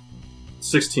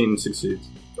 16 succeeds.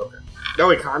 No,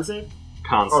 wait, con save?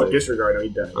 Con Oh, save. disregard. No, he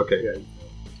died. Okay. Yeah.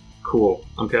 Cool.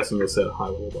 I'm casting this at a high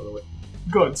level, by the way.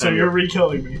 Good, so And you're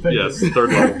re-killing me. Thank Yes, you. 3rd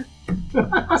level.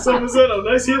 So was that a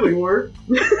nice healing word?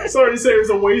 Sorry to say it was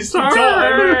a waste of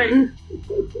time.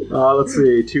 Let's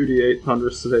see. 2d8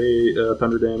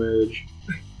 thunder damage.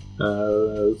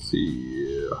 Let's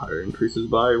see. Higher increases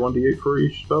by 1d8 for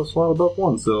each spell slot above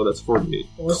 1, so that's 4d8.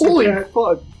 Holy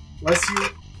fuck. Unless you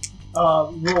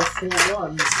roll 4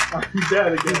 ones, I'm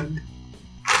dead again.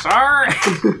 Sorry!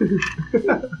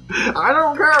 I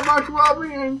don't care about your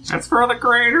well-being. That's for the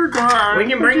greater We good.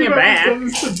 can bring you back.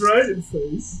 It's the dragon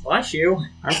face. Bless you.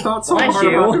 I thought so Bless hard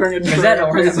about doing you. it. Is that I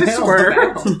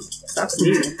swear. Stop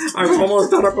sneezing. I've almost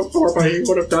done it before, but he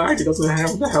would have died. He doesn't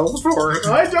have the health for it.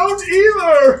 I don't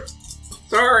either!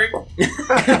 Sorry.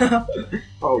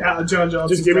 Oh, Yeah, John Johnson.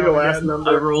 just give me the last I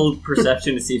number. rolled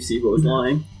perception to see if Sibo was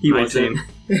lying. He 19. wasn't.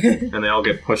 And they all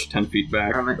get pushed 10 feet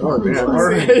back. Oh, man. All All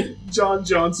right. right. John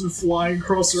Johnson flying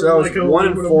across the So room like a 1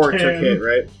 and aluminum 4 can. took hit,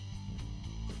 right?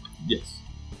 Yes.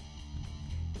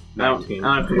 I don't have to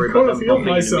I worry could about have them healed bumping into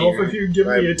me, myself right? if you'd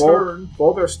given me a Right, turn.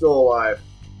 both are still alive.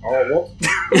 Oh,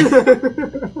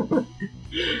 well.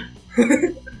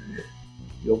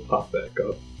 You'll pop back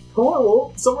up. Oh,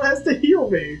 well, someone has to heal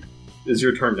me. Is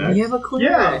your turn next? You have a clue.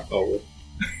 Yeah. Oh,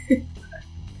 well.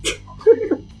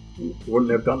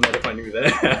 Wouldn't have done that if I knew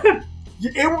that.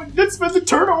 It's been the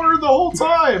turn order the whole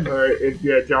time. Alright,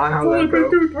 yeah, John, how's that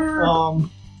go?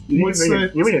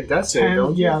 You mean a death save,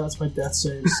 don't you? Yeah, that's my death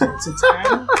save. So it's a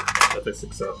 10. That's a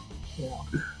success. Yeah.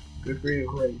 Good for you.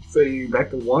 Great. So you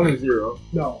back to 1 or 0?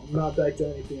 No, I'm not back to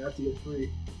anything. I have to get 3.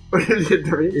 Is it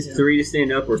 3? Is 3 to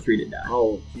stand up or 3 to die?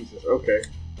 Oh, Jesus. Okay.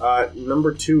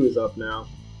 Number 2 is up now.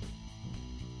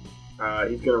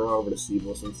 He's gonna run over to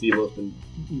Seabull, and Seabull's been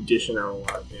dishing out a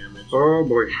lot of damage. Oh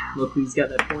boy. Look who's got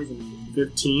that poison.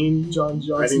 15. John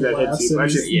Johnson I think that hits you.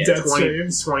 laughs Actually, and yeah, death 20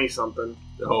 saves. something.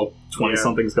 Oh, 20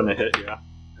 something's gonna hit, yeah.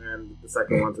 And the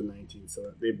second one's a 19,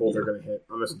 so they both are gonna hit.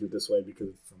 I'm just gonna do it this way because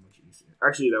it's so much easier.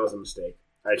 Actually, that was a mistake.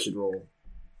 I should roll.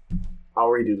 I'll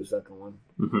redo the second one.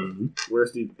 Mm-hmm.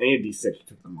 Where's the... I need a D6. You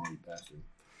took them all, you bastard.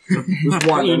 Just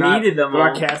one. You They're needed them We're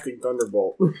all. not casting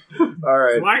Thunderbolt.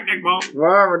 Alright. Lightning bolt.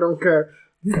 Whatever, don't care.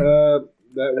 That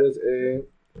was a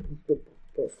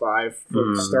 5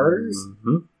 for starters.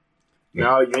 Mm-hmm.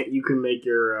 Now you can make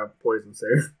your poison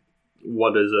save.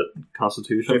 What is it?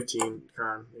 Constitution? 15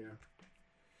 con,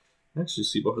 yeah. Actually,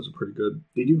 Sibo has a pretty good...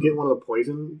 Did you get one of the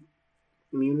poison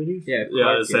immunities? Yeah, Yeah,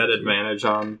 Clark is that gets- advantage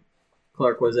on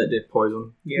Clark, what does that do?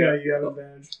 poison? Yeah, you have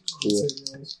advantage. Cool.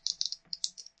 Save rolls.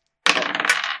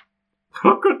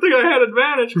 Good thing I had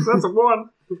advantage, because that's a 1.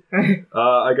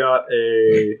 I got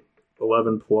a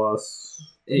 11 plus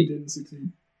You didn't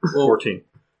succeed. 14.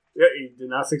 Yeah, you did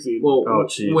not succeed. Well, Oh,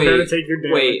 jeez. wait, Try to take your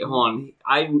damage. wait, hold on.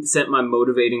 I sent my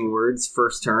motivating words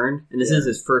first turn, and this is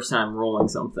his first time rolling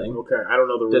something. Okay, I don't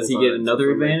know the rules. Does he on get it, so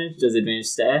another for me- advantage? Does advantage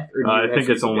stack? Or do you I think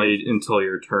actually it's only advantage? until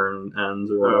your turn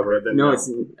ends or Oh, whatever. okay, then No, it's.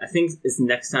 I think it's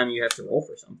next time you have to roll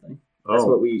for something. That's Oh.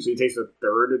 what we. So he takes a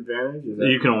third advantage? Is that...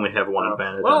 You can only have one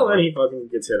advantage. Well, then anyway. he fucking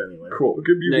gets hit anyway. Cool.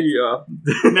 Give me Next-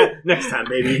 the... Next time,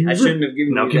 baby. I shouldn't have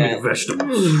given Now you give me that. the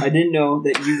vegetables. I didn't know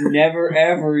that you never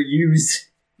ever use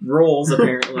rolls.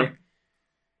 Apparently,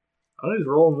 Oh, he's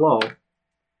rolling low.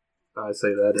 I say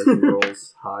that as he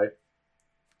rolls high.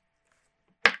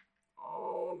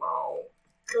 Oh, no.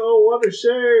 Oh, what a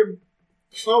shame.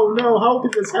 Oh no, how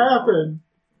could this happen?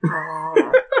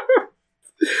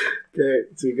 Okay,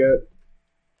 so you got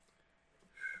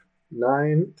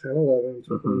 9, 10, 11,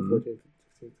 12, 13, 14, 15,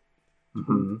 16,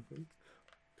 Mm-hmm.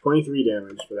 23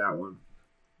 damage for that one.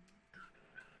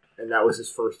 And that was his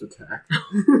first attack.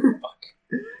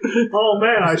 Oh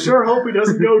man, I sure hope he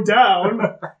doesn't go down.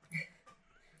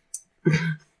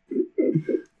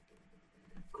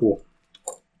 Cool.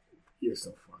 You're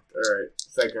so fucked. Alright,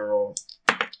 second roll.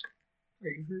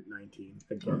 19.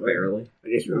 Again, barely. I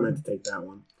guess you were meant to take that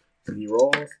one. So he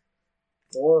rolls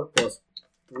 4 plus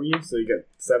 3, so you get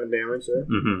 7 damage there.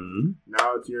 Mm-hmm.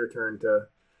 Now it's your turn to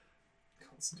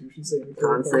Constitution saving.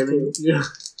 con saving. Yeah.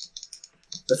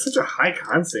 That's such a high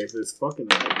con save for this fucking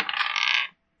thing.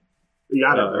 You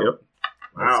got it, though. Yep.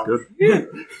 Wow. That's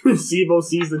good. Sibo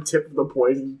sees the tip of the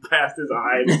poison past his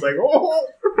eye and he's like, oh!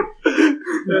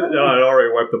 No, I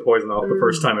already wiped the poison off the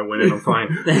first time it went in. I'm fine.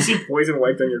 You see poison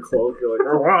wiped on your cloak, you're like,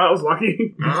 oh wow, that was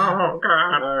lucky. Oh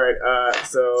god. Alright,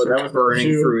 so that was burning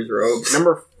number 2. through his robes.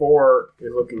 Number 4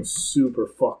 is looking super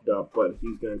fucked up, but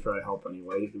he's gonna try to help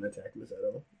anyway. He's gonna attack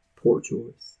Mazzetto. Poor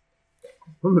choice.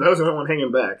 That was the only one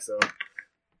hanging back, so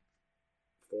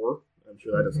 4? I'm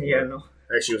sure that doesn't Yeah, work. no.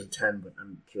 Actually, it was a 10, but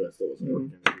I'm sure that still doesn't work.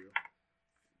 20.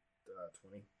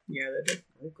 Yeah, that did.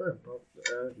 Okay, well,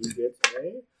 he gets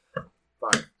a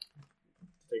 5.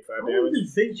 Take 5 I don't even damage.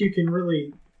 think you can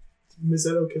really.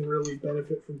 Mazzetto can really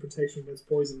benefit from protection against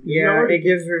poison. Yeah, already- it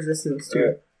gives resistance to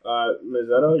it.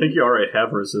 Mazzetto, I think you already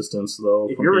have resistance, though.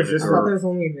 If from you're being I resistant- thought a- there was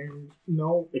only advantage.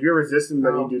 No. if you're resistant,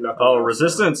 then Oh. you do nothing. Oh, else.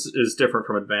 resistance is different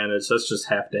from advantage. That's just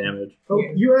half damage. Oh,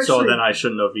 Yeah. you actually. So then I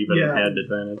shouldn't have even Yeah. had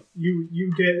advantage. You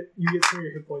get some of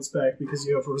your hit points back because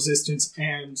you have resistance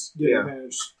and get Yeah.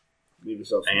 advantage. Leave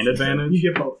yourself some And shit. advantage?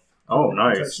 You get both. Oh,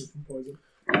 nice. Protection from poison.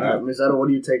 Mazzetto, what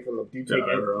do you take from the? Do you take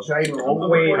Yeah, it? bro. Should I even roll?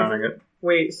 Wait. Counting it.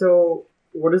 Wait, so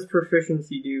what does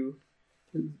proficiency do?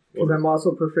 Because I'm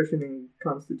also proficient in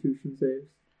Constitution saves.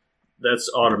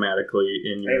 That's automatically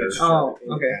in your... Oh,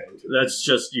 okay. That's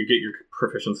just, you get your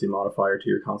proficiency modifier to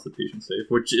your Constitution save,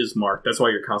 which is marked. That's why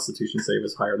your Constitution save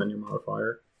is higher than your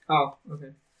modifier. Oh,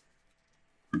 okay.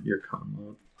 Your con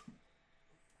mod.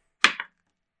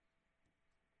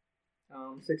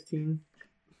 16.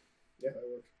 Yeah, that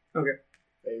works. Okay.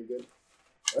 Yeah, you're good.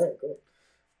 Alright,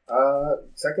 cool.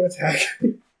 Second attack.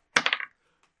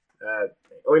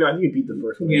 Oh, wait, no, I think you beat the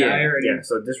first one. Yeah, I already- Yeah,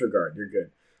 so disregard. You're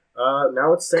good.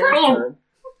 Now it's Sam's turn.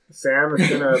 Sam is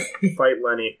gonna fight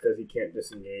Lenny because he can't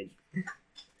disengage.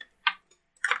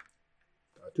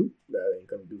 2. That ain't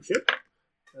gonna do shit.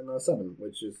 And 7,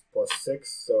 which is +6,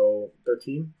 so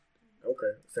 13.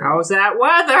 Okay. Sam. How's that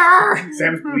weather?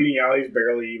 Sam's bleeding out. He's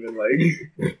barely even like.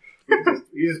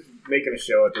 he's just making a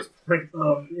show at this point.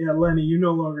 Yeah, Lenny, you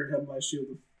no longer have my shield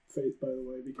of faith, by the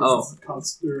way, because it's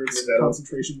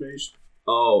concentration based.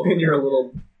 Oh. And you're a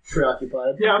little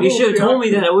preoccupied. Yeah, You should have told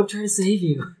me that. I would try to save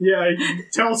you. Yeah, you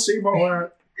tell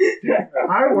Seymour that.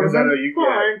 I would have been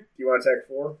fine. You want to attack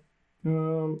 4?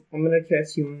 I'm gonna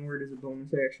cast Healing Word as a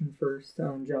bonus action first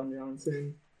on John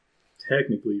Johnson.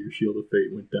 Technically, your Shield of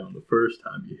Fate went down the first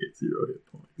time you hit 0 hit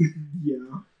points.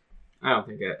 Yeah. I don't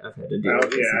think I've had to do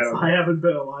it. I haven't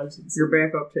been alive since. You're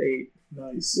back up to 8.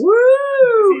 Nice. Woo!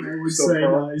 I would say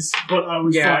nice, but I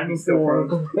was fine before.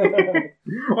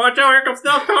 Watch out, here comes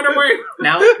Stealth Counter Wing!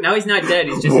 Now he's not dead,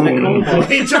 he's just in a coma.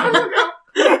 His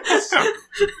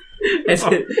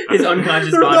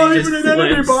unconscious body just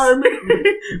flips.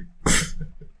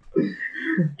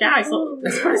 Guys,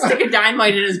 let's put a stick of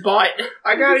dynamite in his butt.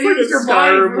 I gotta use your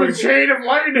body for a chain of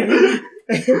lightning.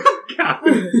 God.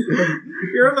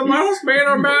 You're the most man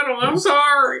on battle, I'm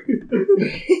sorry.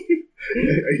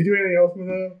 Are you doing anything else with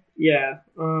that? Yeah.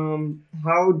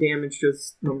 How damaged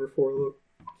does number 4 look?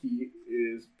 He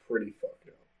is pretty fucked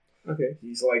up. Okay.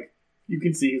 He's like, you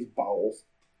can see his bowels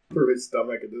through his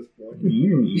stomach at this point.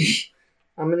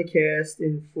 I'm gonna cast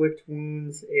Inflict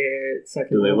Wounds at 2nd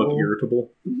Do they level. look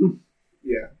irritable?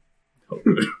 Yeah. Oh,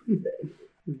 good.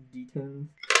 D10.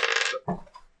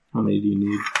 How many do you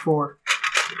need? 4.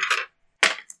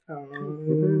 20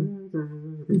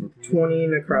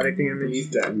 necrotic damage. He's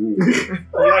dead.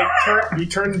 He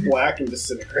turns black and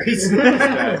disintegrates. You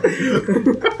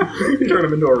turn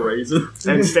him into a raisin.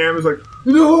 And Sam is like,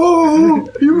 no!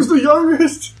 He was the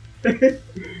youngest!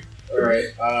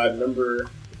 Alright, number...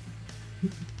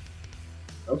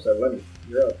 I'm sorry, Lemon.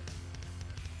 You're up.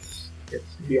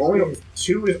 The only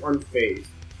 2 is unfazed.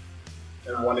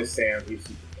 And 1 is Sam. He's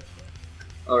super fast.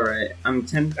 Alright, I'm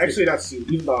tempted. Actually, not super.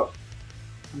 He's about...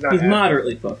 He's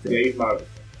moderately fucked up. Yeah, he's moderately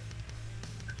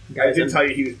fucked up. I did tell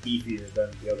you he was beefier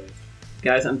than the others.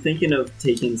 Guys, I'm thinking of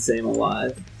taking Sam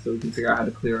alive so we can figure out how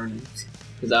to clear our names.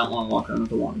 Because I don't want to walk around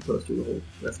with a wanted poster the whole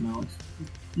rest of my life.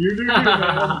 You do,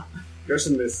 man. There's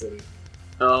in this city.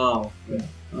 Oh. Yeah.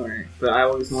 Alright. But I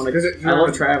always want to... I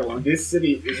love traveling. This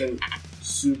city isn't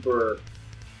super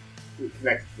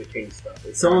connected to the king stuff.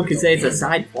 Someone could say it's a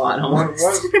side plot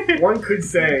almost. One could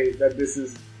say that this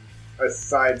is a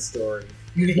side story.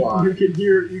 Plot. You can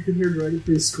hear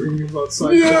Dragonface screaming about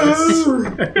side quests in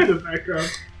the background.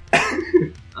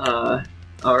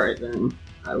 Alright then.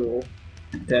 I will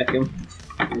attack him.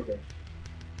 Okay.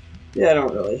 Yeah, I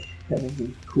don't really have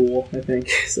anything cool, I think.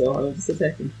 So I'll just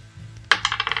attack him.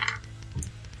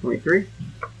 23.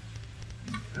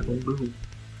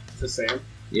 To Sam?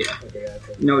 Yeah. Okay, yeah.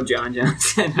 No John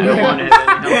Johnson. I don't want to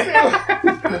have any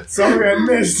help. Sorry, I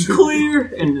missed.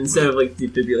 Clear! And instead of like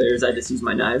defibrillators, I just use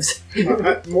my knives.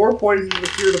 More poison to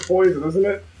cure the poison,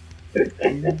 isn't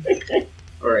it?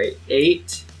 Alright,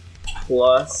 8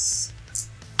 plus...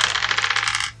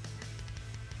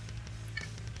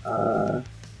 2.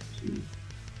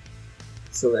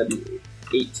 So that'd be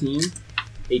 18.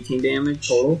 18 damage.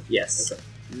 Total? Yes. Okay.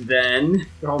 Then...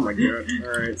 Oh my god.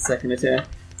 Alright. Second attack.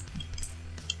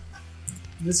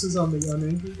 This is on the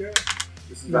unangry guy?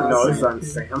 This is on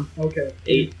Sam. Okay.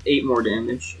 8 more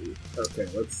damage. Okay,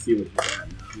 let's see what he's at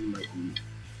now. He might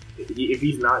be... If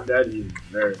he's not dead, he's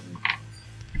very close.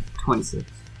 26.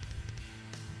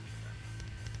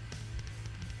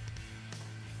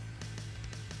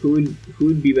 Who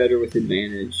would be better with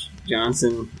advantage?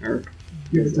 Johnson or...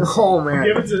 Oh man.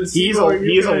 Give it to He's Seymour, he's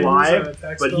you can alive, use an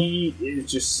attack but spell. he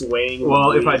is just swaying.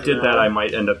 Well, if I bleeding did that, around. I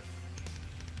might end up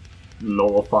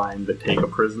nullifying the take a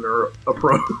prisoner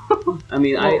approach. I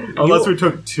mean, Unless we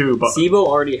took 2, but... Sibo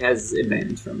already has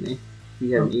advantage from me.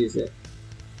 He hasn't used it.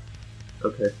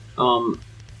 Okay.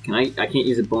 Can I can't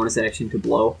use a bonus action to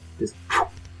blow? Just...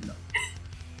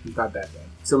 He's not that bad.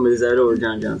 So Mazzetto or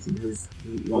John Johnson, who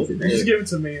wants Just advantage? give it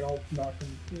to me and I'll knock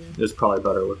him. It's probably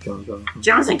better with John Johnson.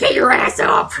 Johnson, get your ass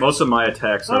up! Most of my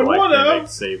attacks are I like would've. they make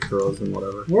save throws and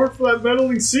whatever. Work for that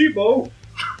meddling Sibo.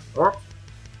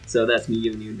 So that's me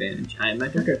giving you advantage. I am my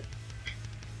turn.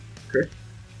 Okay.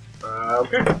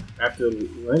 Okay. After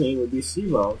Lenny would be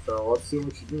Sibo, so let's see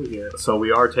what you do here. So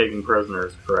we are taking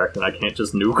prisoners, correct? And I can't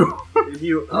just nuke them. If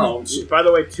you, Oh. by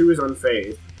the way, 2 is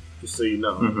unfazed, just so you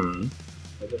know. Mm-hmm.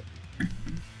 Okay.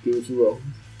 Do what you will.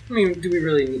 I mean, do we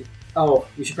really need... Oh,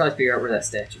 we should probably figure out where that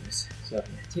statue is. So I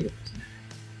can take a prisoner.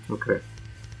 Okay.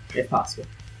 If possible.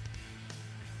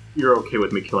 you're okay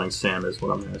with me killing Sam is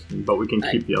what I'm asking, but we can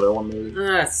keep the other one maybe?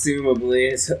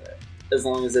 Assumably, as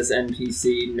long as this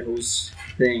NPC knows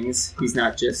things. He's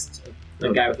not just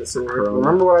a guy with a sword.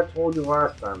 Remember what I told you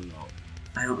last time, though?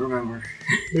 I don't remember.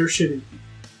 They're shitty.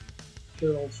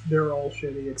 They're all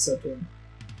shitty except him.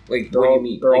 Like, what do you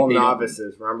mean? They're like, all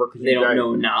novices, remember? They don't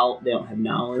know now. They don't have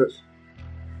knowledge.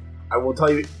 I will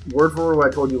tell you, word for word, what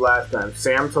I told you last time.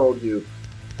 Sam told you,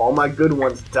 all my good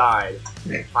ones died.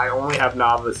 I only have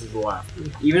novices left.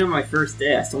 Even on my first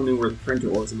day, I still knew where the printer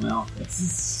was in my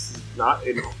office. Not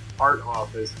in art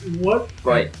office. What?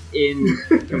 But in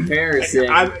comparison,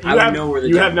 I would know where the...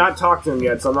 You have not talked to him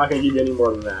yet, so I'm not going to give you any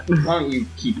more than that. Why don't you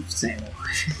keep Sam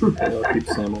alive? I'll keep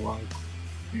Sam alive.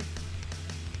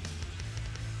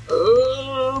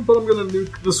 But I'm going to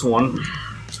nuke this one.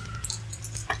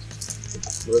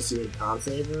 Let's see what con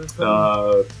save is.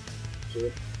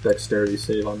 Dexterity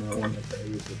save on that one.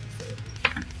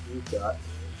 You got.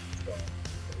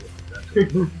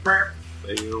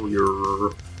 Failure.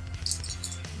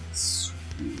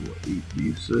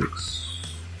 8d6.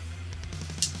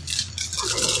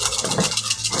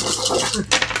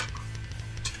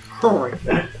 Oh my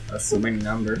god. That's so many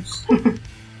numbers.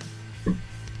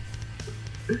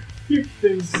 Keep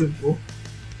things simple.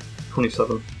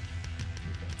 27.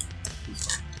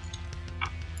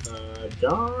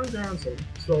 John Johnson.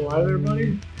 Still alive,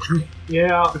 everybody?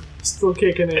 Yeah, still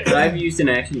kicking it. But I've used an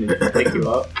action to pick you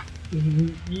up.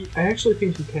 I actually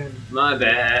think you can. My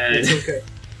bad. It's okay.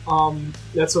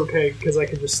 That's okay, because I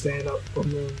can just stand up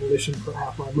from the volition for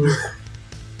half my move.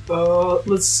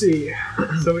 Let's see.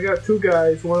 So we got two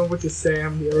guys, one of which is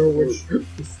Sam, the other which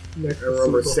is next I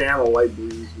remember Sam, a light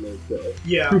breeze, no kill.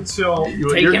 Yeah, so...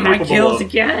 You're Taking my capable kills of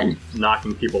again!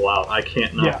 Knocking people out. I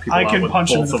can't knock people I out can with punch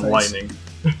him in bolts the of face. lightning.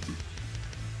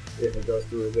 If it goes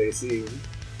through his AC.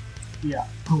 Yeah.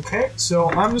 Okay,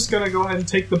 so I'm just gonna go ahead and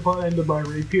take the butt end of my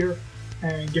rapier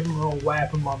and give him a little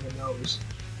whap him on the nose.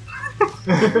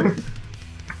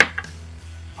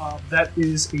 That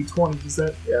is a 20. Does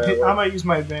that hit? Well, I might use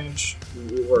my advantage.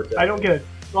 We worked. I don't get it.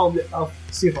 I'll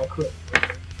see if I crit.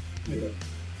 You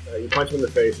punch him in the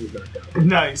face, he's knocked out.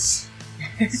 Nice.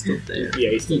 Still there.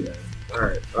 Yeah, he's still there.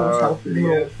 Alright. He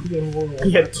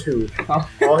He had 2.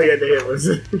 All he had to hit was...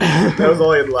 that was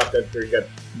all he had left after he got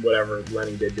whatever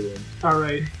Lenny did to him.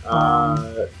 Alright.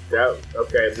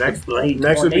 Okay, next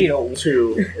would be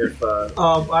 2 if...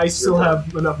 I still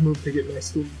have enough move to get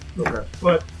next to him. Okay.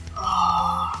 But...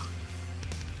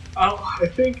 I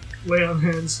think Lay on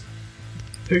Hands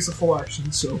takes a full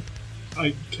action, so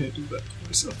I can't do that to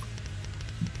myself.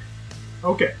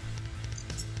 Okay.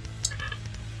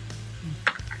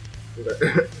 Is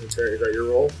that your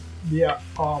roll? Yeah,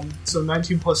 so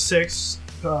 19 plus 6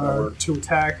 to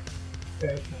attack.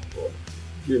 Okay.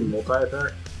 You didn't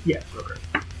multi-attack? Yeah. Okay.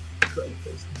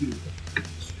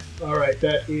 Alright,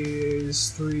 that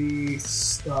is 13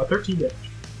 damage.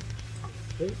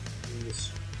 Okay.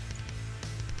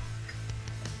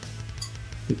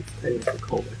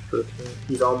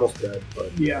 He's almost dead,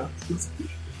 but... Yeah.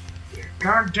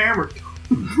 God damn it.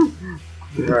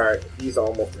 Alright, he's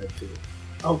almost dead too.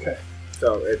 Okay.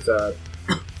 So it's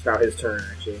now his turn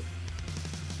actually.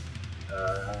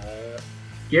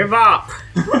 Give up!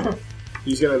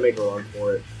 He's gonna make a run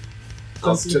for it.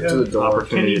 Does he To have the door.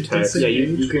 opportunity Can he attacks? Yeah,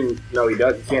 disengage? you can. No, he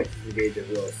does. He can't engage as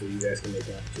well, so you guys can make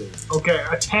that too. Okay,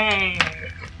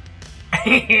 attack!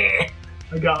 I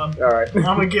got him. Alright. I'm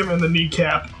gonna give him the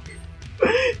kneecap.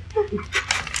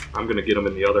 I'm gonna get him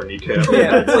in the other kneecap.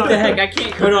 Yeah, what the heck? I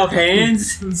can't cut off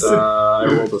hands? I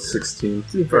rolled a 16.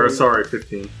 Or, sorry,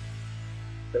 15.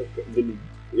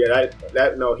 Yeah,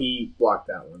 that no, he blocked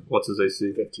that one. What's his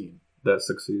AC? 15. That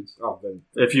succeeds. Oh, then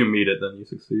If you meet it, then you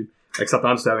succeed. Except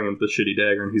I'm stabbing him with the shitty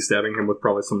dagger, and he's stabbing him with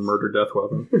probably some murder death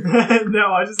weapon.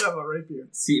 No, I just have a rapier.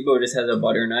 Seabo just has a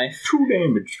butter knife. 2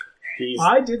 damage.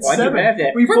 I did Why'd you 7. have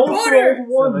that? We For both butter!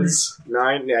 rolled ones.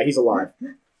 9. Yeah, he's alive.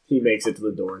 He makes it to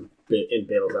the door and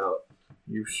bails out.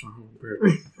 You son of a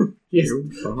bitch. Yes. You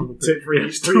son of a bitch. Sit for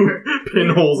There's 2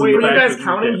 pinholes Wait, in when the you back guys of the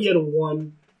counted, kneecap. he had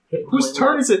 1 hit. Whose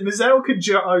turn is it? Mizetto could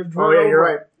Oh yeah, you're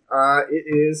right. It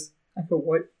is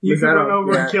What? You can Mizetto, run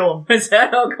over yeah. and kill him.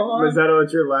 Mizetto, come on. Mizetto.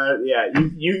 It's your last. Yeah,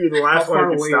 you're the last How one far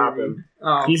who can away stop are you? him.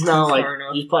 Oh, He's not like far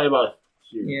enough. he's probably about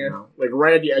here, Yeah. you know? Like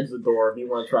right at the edge of the door. If you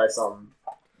want to try something.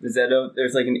 Mizetto,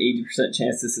 there's like an 80%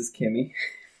 chance this is Kimmy.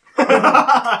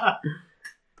 I'm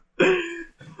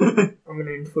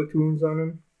gonna inflict wounds on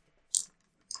him.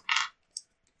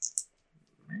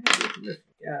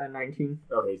 19.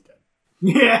 Okay, he's dead.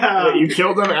 Yeah. You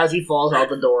killed him as he falls out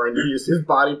the door, and his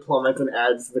body plummets and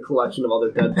adds to the collection of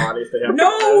other dead bodies they have.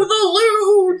 No, the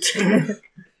loot!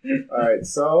 Alright,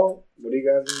 so, what do you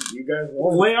guys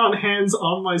want? Lay on hands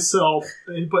on myself,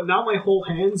 but not my whole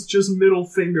hands, just middle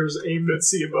fingers aimed at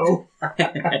Sibo.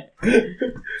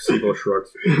 Sibo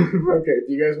shrugs. Okay,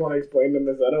 do you guys want to explain to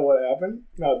Mazzetto what happened?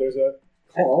 No, there's a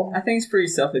call. I think it's pretty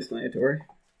self-explanatory.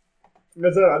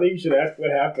 Mazzetto, I think you should ask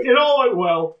what happened. It all went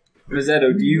well.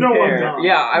 Mazzetto, do you No, I'm care? not.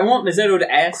 Yeah, I want Mazzetto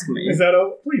to ask me.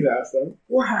 Mazzetto, please ask them.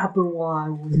 What happened while I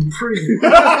was in prison?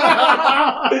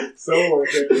 So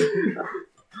worth it.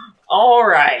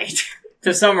 Alright,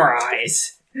 to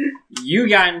summarize, you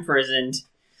got imprisoned.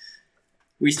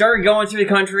 We started going through the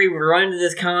country, we run into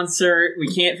this concert, we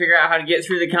can't figure out how to get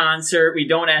through the concert, we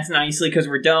don't ask nicely because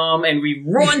we're dumb, and we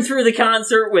run through the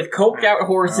concert with coked out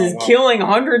horses, killing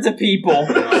hundreds of people.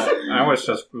 I was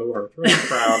just moving through the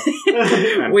crowd.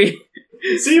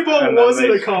 Sibo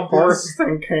wasn't a accomplice. Horse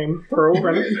thing came through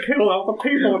and it killed all the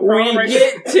people. We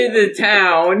get to the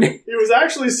town. It was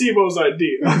actually Sibo's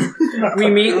idea.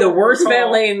 We meet the worst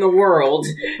valet in the world.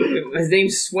 His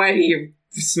name's Sweaty or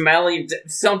Smelly,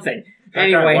 something.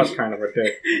 Anyway, That guy was kind of a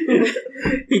dick.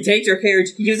 he takes our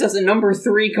carriage. He gives us a number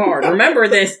 3 card. Remember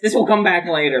this. This will come back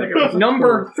later.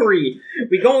 Number 3.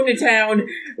 We go into town.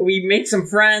 We make some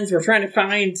friends. We're trying to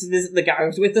find the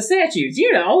guys with the statues.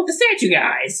 You know, the statue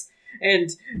guys.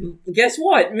 And guess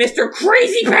what? Mr.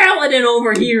 Crazy Paladin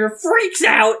over here freaks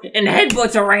out and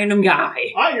headbutts a random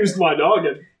guy. I used my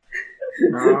noggin.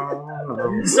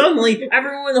 No. Suddenly,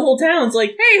 everyone in the whole town's like,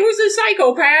 hey, who's this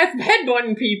psychopath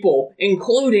headbutting people?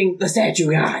 Including the statue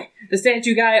guy. The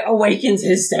statue guy awakens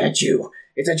his statue.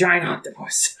 It's a giant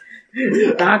octopus.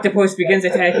 The octopus begins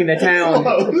attacking the town.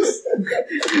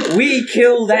 We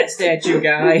kill that statue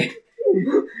guy.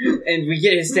 And we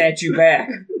get his statue back.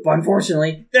 But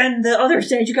unfortunately, then the other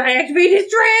statue guy activated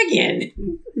his dragon.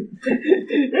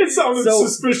 It sounded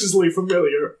suspiciously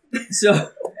familiar.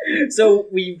 So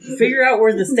we figure out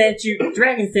where the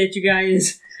dragon statue guy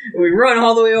is. And we run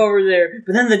all the way over there,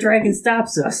 but then the dragon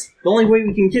stops us. The only way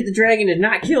we can get the dragon to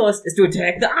not kill us is to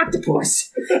attack the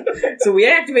octopus. So we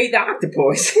activate the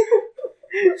octopus.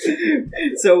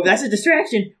 So that's a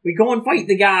distraction. We go and fight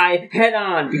the guy head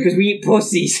on because we eat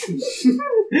pussies.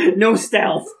 No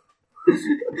stealth.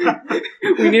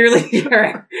 We nearly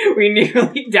die.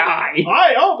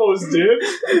 I almost did.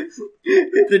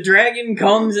 The dragon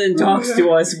comes and talks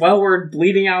to us while we're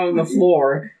bleeding out on the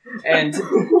floor, and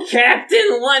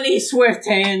Captain Lenny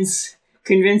Swifthands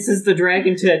convinces the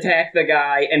dragon to attack the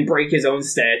guy and break his own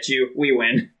statue. We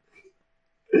win.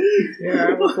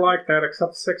 Yeah, it was like that,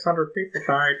 except 600 people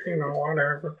died,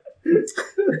 whatever.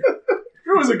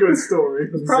 It was a good story.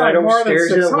 It was probably more than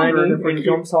 600 if when we he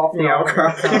jumps off the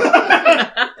outcrop.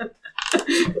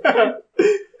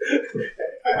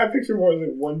 I picture more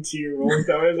than one tear rolling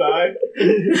down his eye.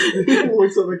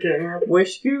 Looks at the camera.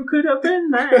 Wish you could have been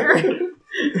there.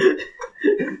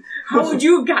 How would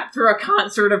you have got through a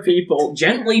concert of people?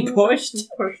 Gently pushed?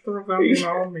 Push through them,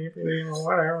 maybe,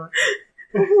 whatever.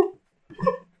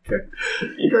 Okay.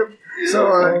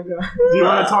 So, do you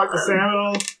want to talk to Sam at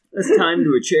all? Let's time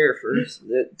to a chair first.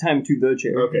 Time to the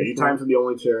chair. Okay, you time to the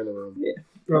only chair in the room. Yeah.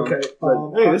 Okay.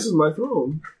 Hey, this is my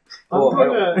throne. I'm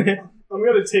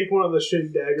gonna take one of the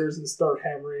shitty daggers and start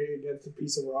hammering it against a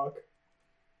piece of rock.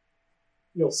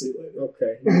 You'll see later.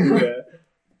 Okay, you can do that.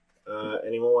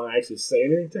 Anyone want to actually say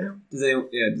anything to him? Does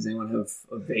anyone have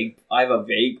a vague... I have a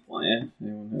vague plan.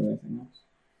 Anyone have anything else?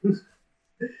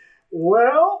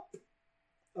 Well...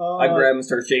 I grab him and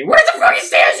start shaking. Where's the fucking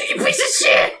statue, you piece of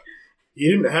shit? He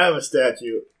didn't have a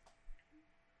statue.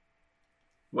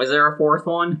 Was there a 4th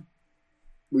one?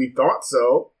 We thought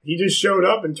so. He just showed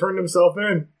up and turned himself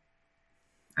in.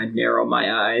 I narrow my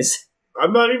eyes.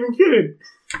 I'm not even kidding.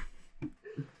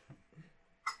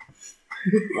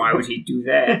 Why would he do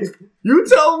that? You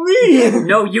tell me!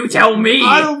 No, you tell me!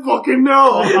 I don't fucking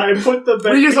know! I put the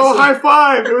bent We just all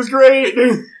high-fived! It was great!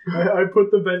 I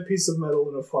put the bent piece of metal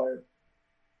in a fire.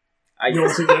 You'll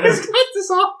see that. It's got this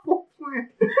awful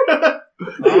plan.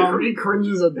 He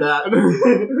cringes at that.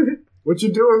 What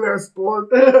you doing there, sport?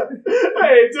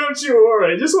 Hey, don't you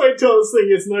worry. Just wait till this thing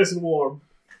gets nice and warm.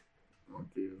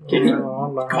 Can you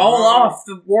call off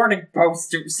the warning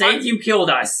poster? Say you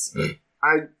killed us.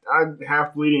 I'm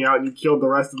half bleeding out and you killed the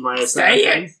rest of my assassins. Say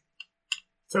it!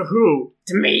 To who?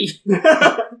 To me.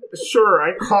 Sure,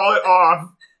 I call it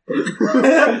off.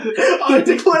 I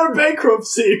declare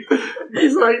bankruptcy.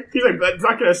 He's like, that's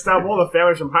not gonna stop all the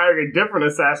families from hiring a different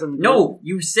assassin. No,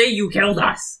 you say you killed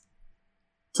us.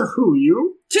 To who,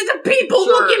 you? To the people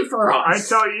Sure. looking for us.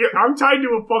 I tell you, I'm tied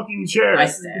to a fucking chair. I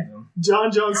stab him.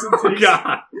 John Johnson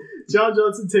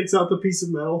takes out the piece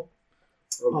of metal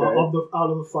out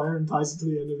of the fire and ties it to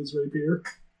the end of his rapier.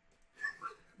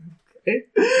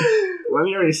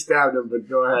 Lenny already stabbed him, but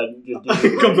go ahead. And just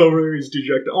He comes over there, he's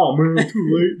dejected. Oh man, too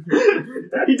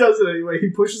late. He does it anyway. He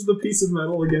pushes the piece of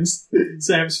metal against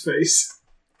Sam's face.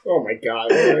 Oh my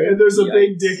god. Right. And there's a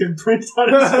big dick imprint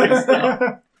on his face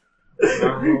now.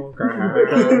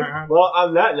 Well,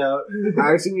 on that note,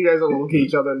 I assume you guys will look at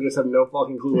each other and just have no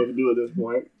fucking clue what to do at this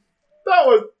point. That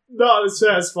was not as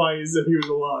satisfying as if he was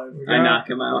alive. I knock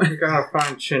him out. We gotta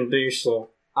find Chin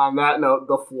Diesel. On that note,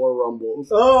 the floor rumbles.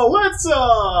 Oh, let's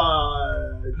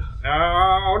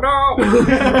Oh no!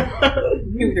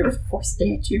 Maybe there was a force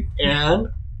statue. And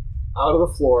out of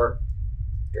the floor,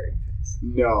 Very nice.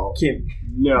 no, Kim.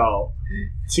 no,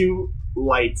 2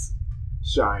 lights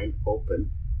shine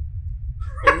open.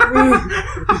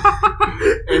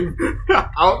 And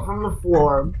out from the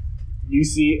floor, you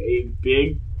see a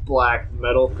big black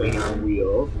metal thing on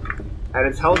wheels, and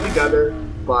it's held together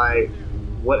by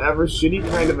whatever shitty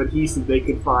kind of adhesive they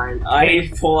could find. I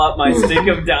pull out my stick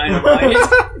of dynamite.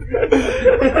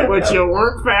 But you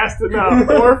weren't fast enough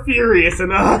or furious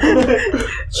enough.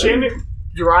 Chin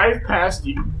drives past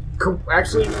you.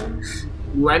 Actually,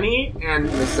 Lenny and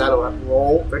Misetto have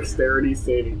roll dexterity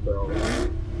saving throw.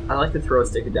 I like to throw a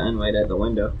stick of dynamite at the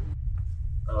window.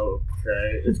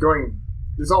 Okay, it's going.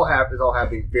 This all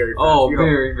happening very fast. Oh, You know,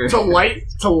 very, very. to light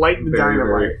the dynamite.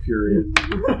 Very furious.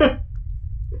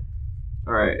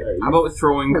 All right. How about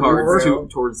throwing cards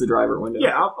towards the driver window?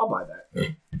 Yeah, I'll buy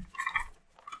that.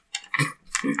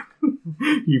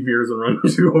 He veers and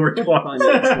runs you over twice.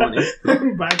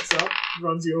 20. backs up,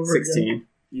 runs you over 16. again.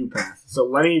 You pass. So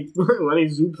Lenny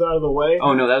zoops out of the way.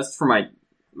 Oh no, that was for my.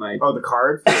 Oh, the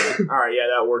cards? Alright, yeah,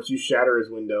 that works. You shatter his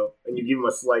window, and you give him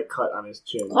a slight cut on his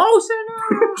chin. Oh,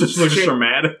 no! Just looks Chin.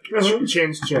 dramatic.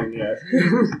 Chin's chin, yes.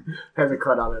 Has a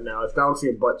cut on it now. It's now looks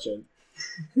like a butt chin.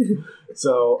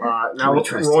 So, now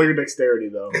roll your dexterity,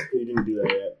 though. You didn't do that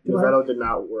yet. Because that did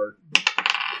not work.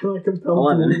 Can I compel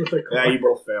him with a car? Yeah, you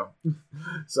both fail.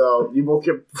 So, you both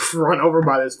get run over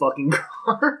by this fucking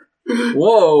car.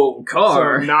 Whoa,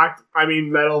 car! So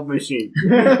metal machine.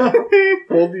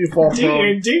 Both of you fall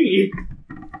prone. D&D.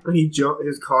 And he jumped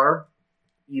his car.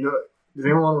 You know, does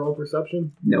anyone want to roll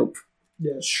perception? Nope.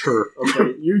 Yes. Sure.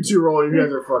 Okay, you two roll. You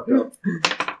guys are fucked up.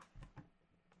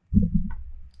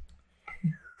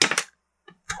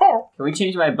 Can we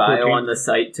change my bio on the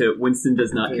site to Winston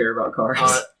does not care about cars?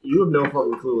 You have no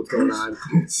fucking clue what's going on.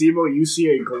 Sibo, you see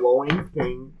a glowing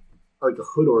thing, like a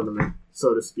hood ornament,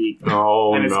 so to speak.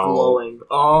 Oh, and it's no. glowing.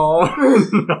 Oh,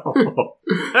 no.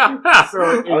 So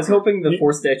I was hoping the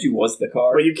force statue was the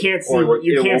car. But you can't see Or what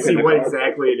it woke in the car.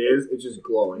 exactly it is. It's just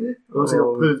glowing. It looks like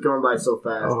because it's going by so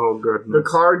fast. Oh, goodness. The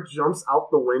car jumps out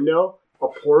the window. A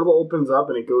portal opens up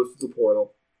and it goes to the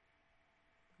portal.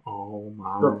 Oh,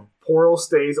 my. The portal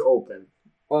stays open.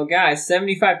 Well, guys,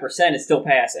 75% is still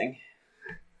passing.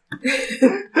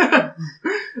 The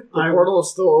portal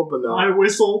is still open though. I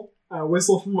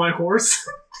whistle from my horse.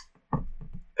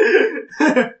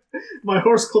 My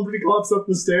horse clippity clops up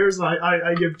the stairs and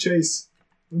I give chase.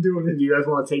 I'm doing Do it. you guys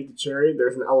want to take the chariot?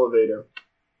 There's an elevator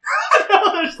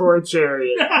for a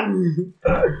chariot.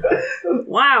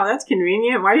 Wow, that's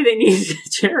convenient. Why do they need a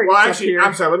chariot? Well, actually,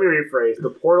 I'm sorry. Let me rephrase. The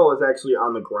portal is actually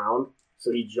on the ground,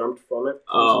 so he jumped from it into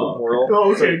the portal.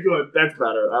 Oh, okay, So good. that's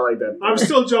better. I like that. I'm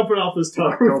still jumping off this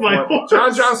tower Go with my for it. horse.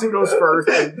 John Johnson goes first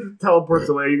and teleports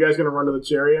away. You guys gonna run to the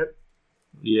chariot?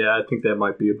 Yeah, I think that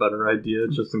might be a better idea,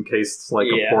 just in case it's like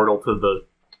Yeah. a portal to the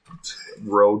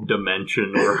road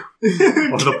dimension or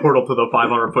the portal to the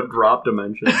 500-foot drop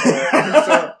dimension.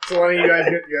 So why don't you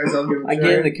guys all get in the I chariot?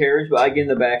 get in the carriage, but I get in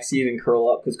the back seat and curl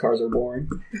up because cars are boring.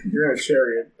 You're in a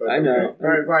chariot. But I know. Okay. All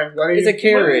right, fine. Why don't It's a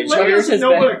carriage. Larry Carriage doesn't has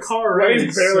know what a backs. car Lenny's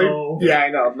is, barely. so... Yeah, I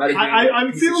know. I'm not even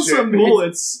I'm piece feeling of shit. some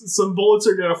bullets. Some bullets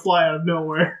are gonna fly out of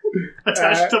nowhere,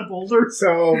 attached to boulders.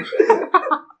 So,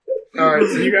 alright,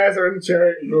 so you guys are in the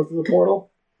chariot, you go through the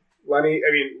portal. Lenny,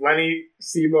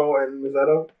 Sibo, and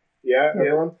Mazzetto. Yeah,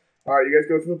 anyone? Alright, you guys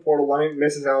go through the portal. Lenny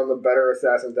misses out on the better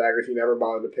assassin dagger she never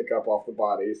bothered to pick up off the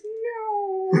bodies.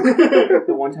 The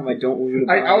one time I don't loot a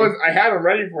body. I had them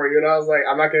ready for you, and I was like,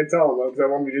 I'm not going to tell them because I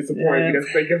want to be disappointed. You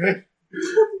didn't think of it.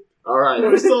 Alright.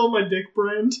 I'm still on my dick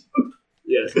brand.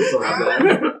 Yes, we still have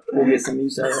that. We'll get some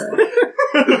use out of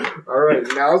that. Alright,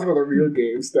 now's where the real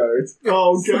game starts.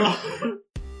 Oh god.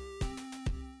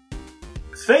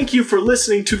 Thank you for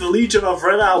listening to the Legion of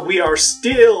Renob. We are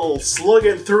still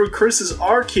slugging through Chris's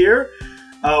arc here.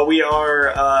 We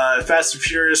are Fast and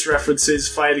Furious references,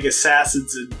 fighting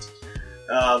assassins,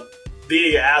 and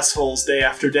being assholes day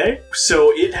after day.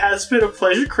 So it has been a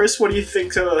pleasure. Chris, what do you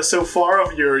think so far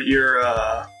of your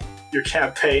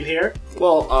campaign here?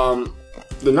 Well,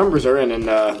 the numbers are in, and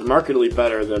markedly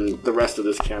better than the rest of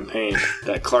this campaign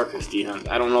that Clark has DM'd.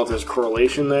 I don't know if there's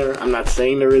correlation there. I'm not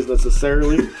saying there is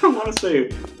necessarily. I want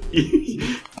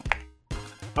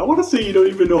to say you don't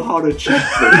even know how to check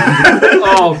them.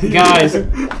 Oh, guys,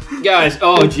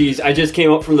 oh jeez, I just came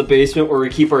up from the basement where we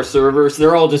keep our servers.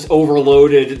 They're all just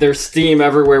overloaded. There's steam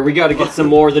everywhere. We got to get some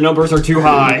more. The numbers are too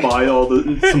high. Buy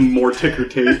some more ticker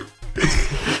tape.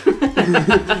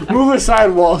 Move aside,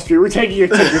 Wall Street. We're taking your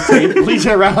ticker tape.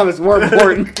 Legion around is more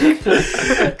important.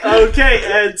 Okay,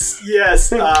 and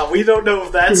yes, we don't know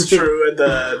if that's true, and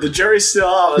the jury's still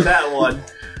out on that one.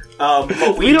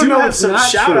 But we do have some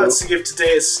shout-outs to give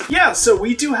today. So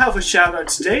we do have a shout-out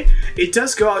today. It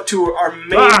does go out to our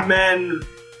main man...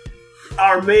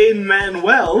 Our main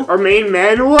Manuel. Our main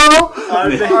Manuel?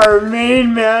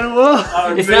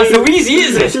 It's not so easy,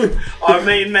 is it? Our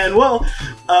main Manuel.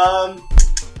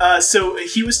 So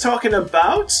he was talking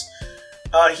about...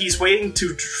 he's waiting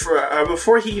for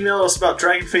before he emailed us about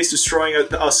Dragonface destroying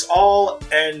us all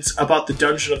and about the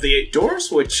Dungeon of the Eight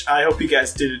Doors, which I hope you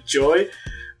guys did enjoy.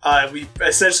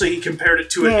 He compared it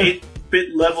to an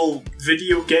 8-bit level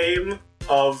video game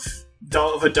of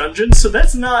a dungeon, so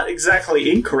that's not exactly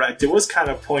incorrect. It was kind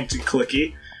of point and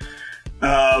clicky.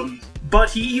 But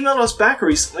he emailed us back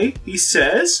recently. He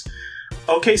says,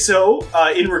 okay, so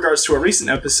in regards to our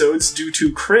recent episodes, due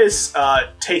to Chris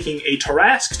taking a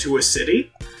Tarask to a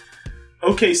city,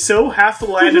 okay, so half the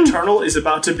land eternal is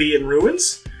about to be in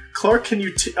ruins. Clark, can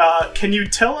you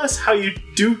tell us how you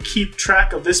do keep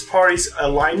track of this party's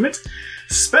alignment?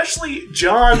 Especially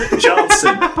John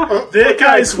Johnson. That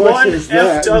guy's one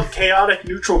effed up chaotic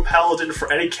neutral paladin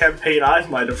for any campaign I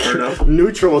might have heard of.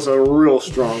 Neutral is a real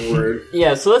strong word.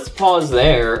 Yeah, so let's pause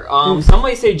there. Some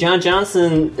might say John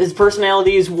Johnson, his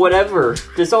personality is whatever,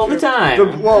 just all the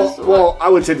time. Well, I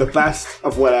would say the best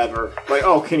of whatever. Like,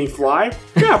 oh, can he fly?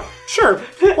 Yeah, sure.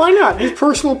 Why not? His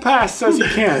personal past says he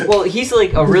can. Well, he's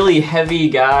like a really heavy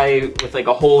guy with like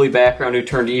a holy background who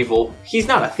turned evil. He's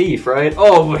not a thief, right?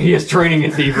 Oh, but he has training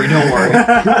in thievery, don't worry.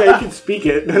 Yeah, you can speak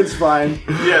it. That's fine.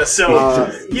 Yeah,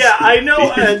 so... I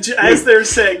know, as they're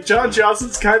saying, John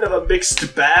Johnson's kind of a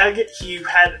mixed bag.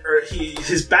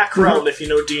 His background, if you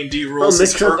know D&D rules,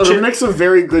 is a mix of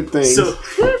very good things.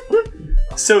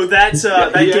 So that's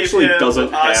that gave him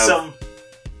doesn't have some...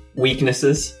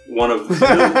 weaknesses. He doesn't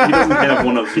have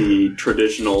one of the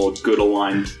traditional good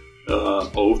aligned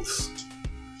oaths.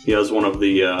 He has one of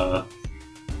the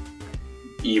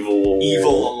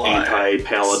evil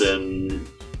anti-paladin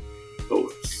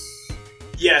oaths.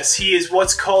 Yes, he is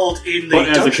what's called in the but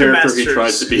as Dungeon a character, Masters. he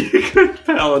tries to be a good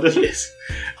paladin. Yes,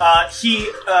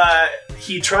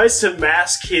 he tries to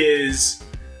mask his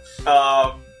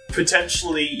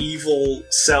potentially evil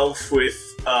self with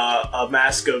a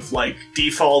mask of like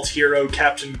default hero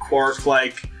Captain Quark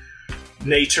like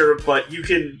nature, but you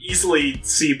can easily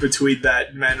see between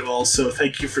that, Manuel. So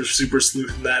thank you for super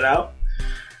sleuthing that out.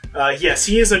 Yes,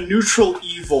 he is a neutral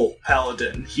evil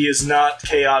paladin. He is not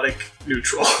chaotic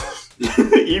neutral.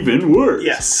 Even worse.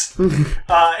 Yes.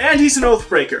 And he's an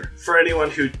Oathbreaker, for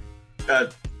anyone who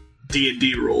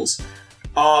D&D rules.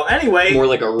 Anyway... More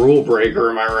like a rule breaker,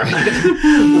 am I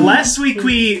right? Last week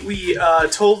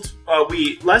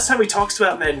last time we talked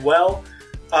about Manuel,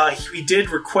 we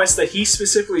did request that he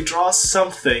specifically draw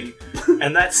something,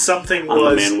 and that something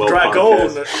was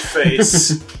Dragon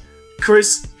Face.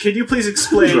 Chris, can you please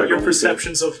explain your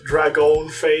perceptions of Dragon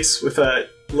Face with a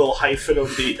little hyphen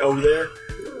of the O there?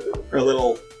 Or a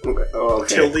little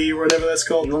tilde or whatever that's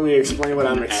called? You want me to explain what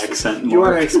I'm accent? You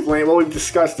want to explain? Well, we've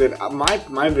discussed it.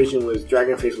 My vision was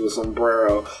dragon face with a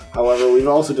sombrero. However, we've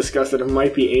also discussed that it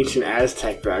might be ancient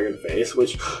Aztec dragon face,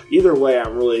 which either way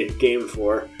I'm really game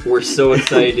for. We're so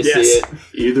excited to see it.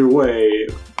 Either way,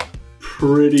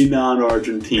 pretty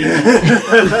non-Argentine.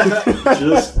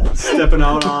 Just stepping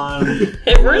out on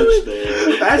really?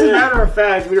 there. As a matter of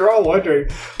fact, we were all wondering,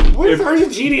 what is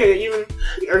Argentina even...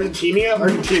 Argentina?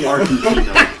 Argentina.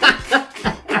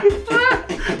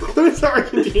 What is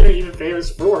Argentina even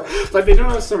famous for? Like, they don't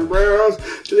have sombreros.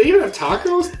 Do they even have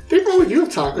tacos? They probably do have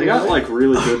tacos. They got, like,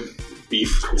 really good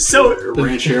beef culture. So,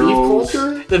 rancheros. Beef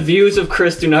culture? The views of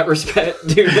Chris do not reflect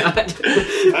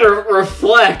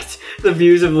the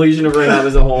views of Legion of Renob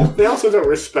as a whole. They also don't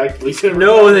respect Legion of Renob.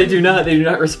 No, they do not. They do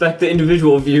not respect the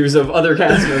individual views of other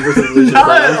cast members of Legion of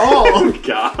Not at Renob. all! Oh,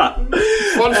 God.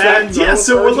 Fun fact, And yeah,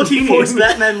 so we're looking forward to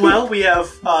that, Manuel. We have,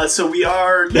 so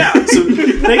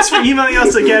thanks for emailing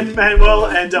us again, Manuel,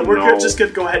 and we're just going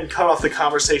to go ahead and cut off the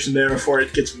conversation there before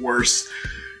it gets worse.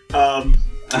 One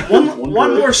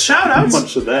more shout out. How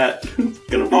much of that is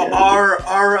gonna be Our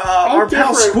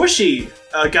pal Squishy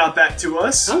got back to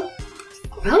us.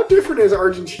 How different is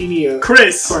Argentina?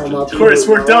 Chris, Chris,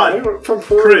 we're done. From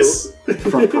Peru. Chris,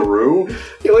 From Peru?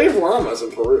 Yeah, they have llamas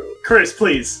in Peru. Chris,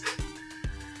 please.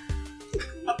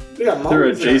 They're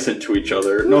adjacent to each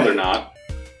other. No, they're not.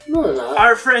 No, they're not.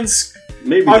 Our friends.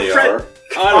 Maybe Our they friend- are.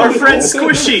 Our friend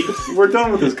Squishy. We're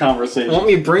done with this conversation. Want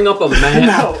me to bring up a map?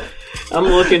 No, I'm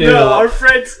looking it no, up. our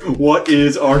friend. What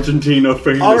is Argentina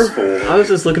famous for? I was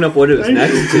just looking up what it was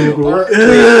next to. Or-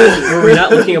 Were we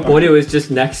not looking up what it was just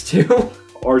next to?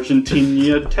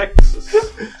 Argentina, Texas.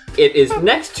 It is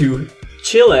next to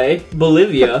Chile,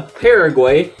 Bolivia,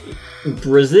 Paraguay,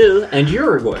 Brazil, and Can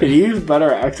Uruguay. you use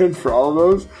better accents for all of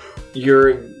those?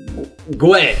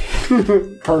 Uruguay.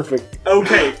 Perfect.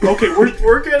 Okay,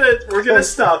 we're gonna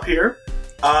stop here.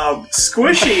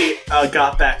 Squishy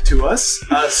got back to us.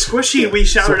 Squishy, we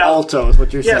shouted So out. alto is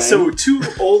what you're Yeah, saying. so two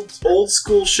old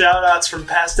school shout outs from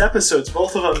past episodes.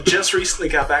 Both of them just recently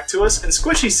got back to us. And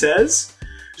Squishy says,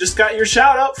 just got your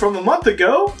shout out from a month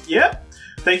ago. Yep.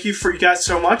 Thank you for you guys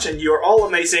so much, and you're all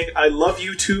amazing. I love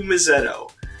you too,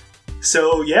 Mazzetto.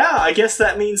 So yeah, I guess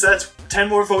that means that's 10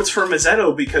 more votes for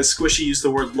Mazzetto because Squishy used the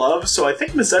word love. So I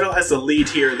think Mazzetto has the lead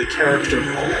here, the character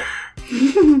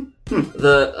poll.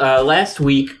 The last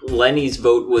week, Lenny's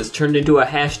vote was turned into a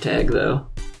hashtag, though.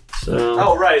 So,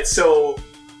 Oh right, so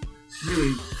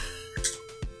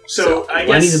I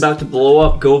Lenny's guess about to blow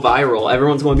up, go viral.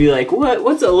 Everyone's going to be like, "What?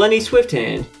 What's a Lenny Swift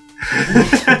hand?"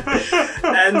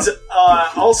 And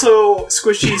also,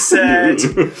 Squishy said,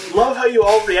 "Love how you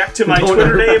all react to my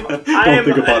Twitter name.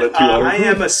 I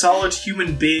am a solid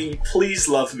human being. Please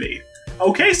love me."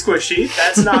 Okay, Squishy,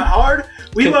 that's not hard.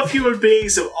 We love human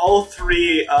beings of all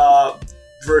three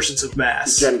versions of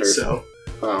mass. Genders. So,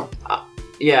 Oh.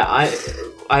 Yeah, I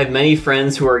have many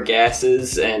friends who are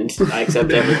gases, and I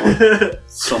accept everyone.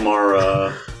 Some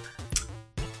are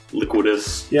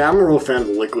liquidous. Yeah, I'm a real fan of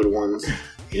the liquid ones.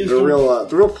 They're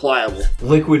real pliable.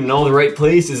 Liquid in all the right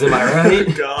places, am I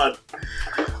right? God.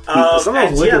 Some of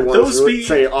and those liquid yeah, ones those really be.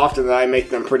 say often that I make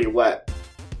them pretty wet.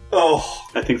 Oh.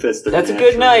 I think that's the. That's a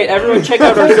good night. Everyone check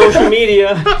out our social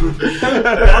media.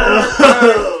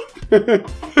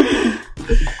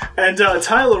 And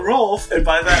Tyler Rolfe, and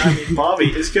by that I mean Bobby,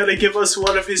 is going to give us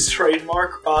one of his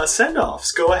trademark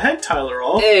send-offs. Go ahead, Tyler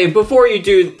Rolfe. Hey, before you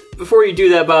do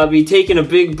that, Bobby, take in a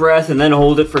big breath and then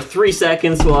hold it for 3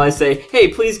 seconds while I say, "Hey,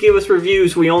 please give us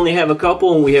reviews. We only have a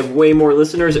couple, and we have way more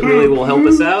listeners. It really will help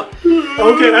us out."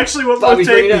 Okay, actually, one more Bobby's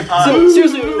thing. bringing it up. So,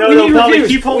 seriously, we need Bobby, reviews.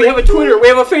 keep holding. We have a Twitter, we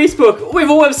have a Facebook, we have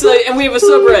a website, and we have a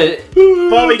subreddit.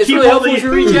 Bobby, It's keep really helpful holding. if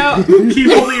you reach out.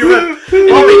 Keep holding your breath.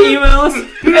 Bobby, email us at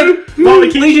Bobby,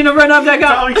 keep. legionofrenob.com.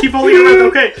 Bobby, keep holding your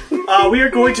breath. Okay, we are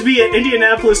going to be at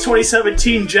Indianapolis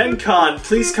 2017 Gen Con.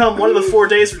 Please come one of the 4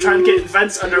 days. We're trying to get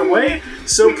events underway,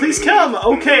 so please come.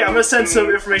 Okay, I'm gonna send some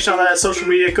information on that at social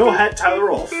media. Go ahead, Tyler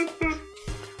Rolfe.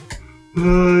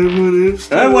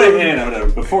 Wait, hang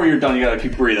on. Before you're done, you gotta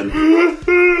keep breathing.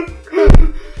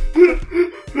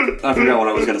 I forgot what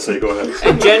I was gonna say. Go ahead.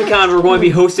 At Gen Con, we're going to be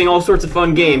hosting all sorts of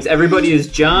fun games. Everybody is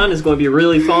John is going to be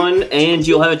really fun, and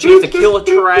you'll have a chance to kill a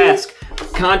Trask.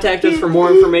 Contact us for more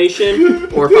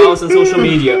information, or follow us on social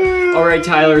media. Alright,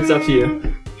 Tyler, it's up to you.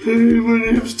 Hey, my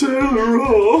name's Tyler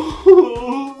Roll.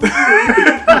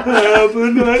 Have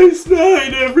a nice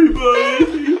night,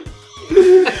 everybody.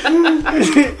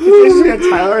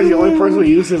 Tyler is the only person who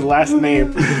uses his last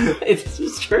name.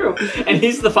 It's true. And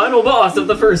he's the final boss of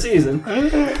the first season.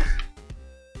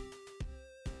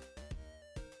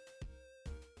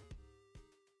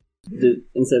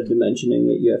 Instead of dimensioning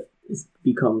it, it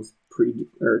becomes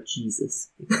Jesus.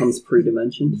 It becomes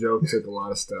pre-dimensioned. Joe took a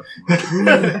lot of stuff.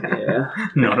 Yeah.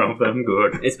 None of them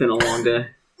good. It's been a long day.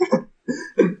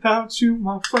 Without you,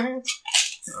 my friends.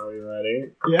 Are you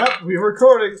ready? Yep, we're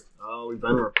recording Oh, we've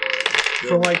been recording.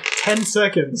 for like 10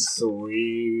 seconds.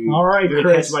 Sweet. All right, Did I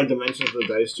Chris. catch my dimensions of the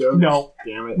dice joke? No,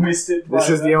 Damn it. missed it. This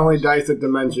by is the only dice that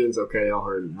dimensions. Okay, y'all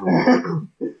heard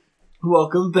it.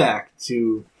 Welcome back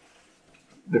to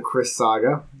the Chris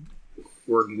Saga.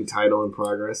 Working title in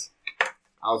progress.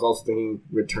 I was also thinking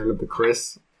Return of the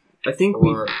Chris. I think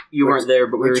Or you weren't there,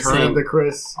 but we were Return saying of the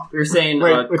Chris. Return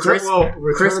Return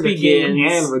Chris of the King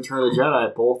Begins. and Return of the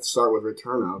Jedi both start with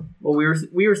Return of. Well,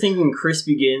 we were thinking Chris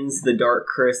Begins, the Dark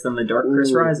Chris, then the Dark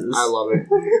Chris Ooh, Rises. I love it.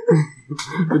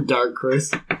 The Dark Chris.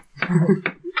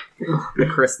 The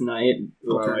Chris Knight.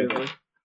 Alright. alternatively.